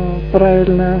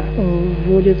правильно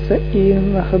вводится и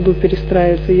на ходу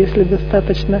перестраивается, если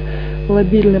достаточно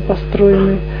лобильно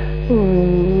построены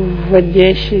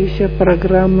вводящиеся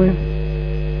программы,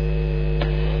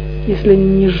 если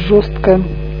не жестко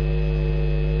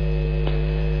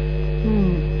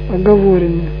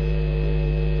оговорены.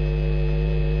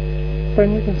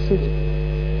 Понятна суть?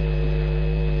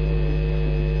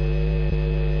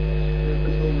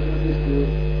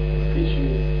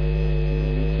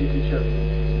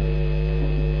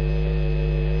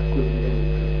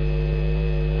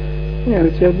 Нет, у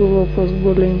тебя был вопрос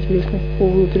более интересный по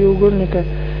поводу треугольника,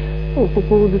 по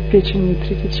поводу печени,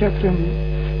 третьей чакры. В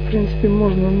принципе,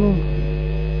 можно,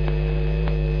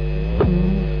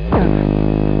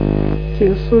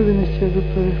 те особенности, о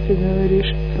которых ты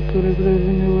говоришь, которые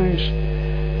подразумеваешь,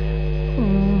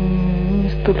 не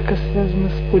столько связаны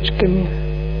с почками,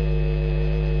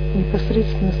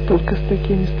 непосредственно столько с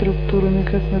такими структурами,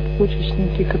 как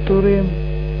надпочечники, которые,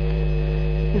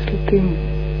 если ты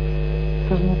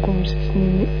познакомишься с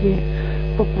ними и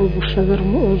попробуешь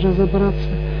разобраться,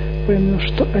 поймешь,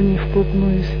 что они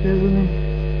вплотную связаны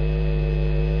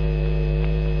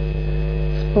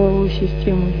с половой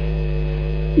системой.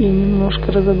 И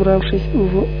немножко разобравшись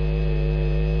в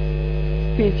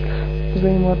этих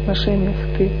взаимоотношениях,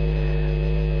 ты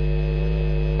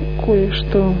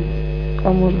кое-что,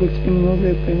 а может быть и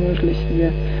многое поймешь для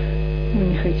себя. Мы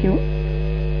не хотим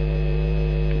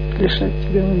лишать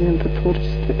тебя момента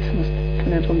творчества и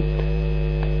самостоятельной работы.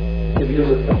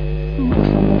 В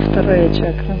основном вторая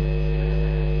чакра.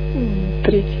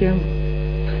 Третья,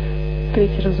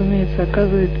 разумеется,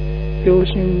 оказывает и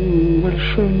очень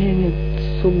большое влияние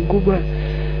сугубо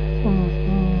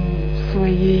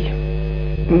своей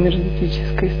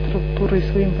энергетической структурой,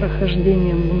 своим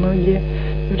прохождением. Многие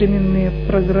временные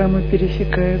программы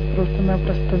пересекают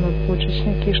просто-напросто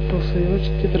надпочечники, что в свою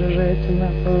очередь отражается на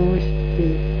половой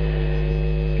системе.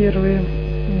 Первая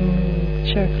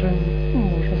чакра,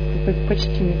 можно сказать,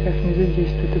 почти никак не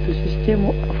задействует эту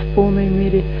систему, а в полной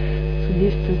мере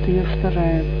задействует ее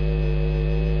вторая.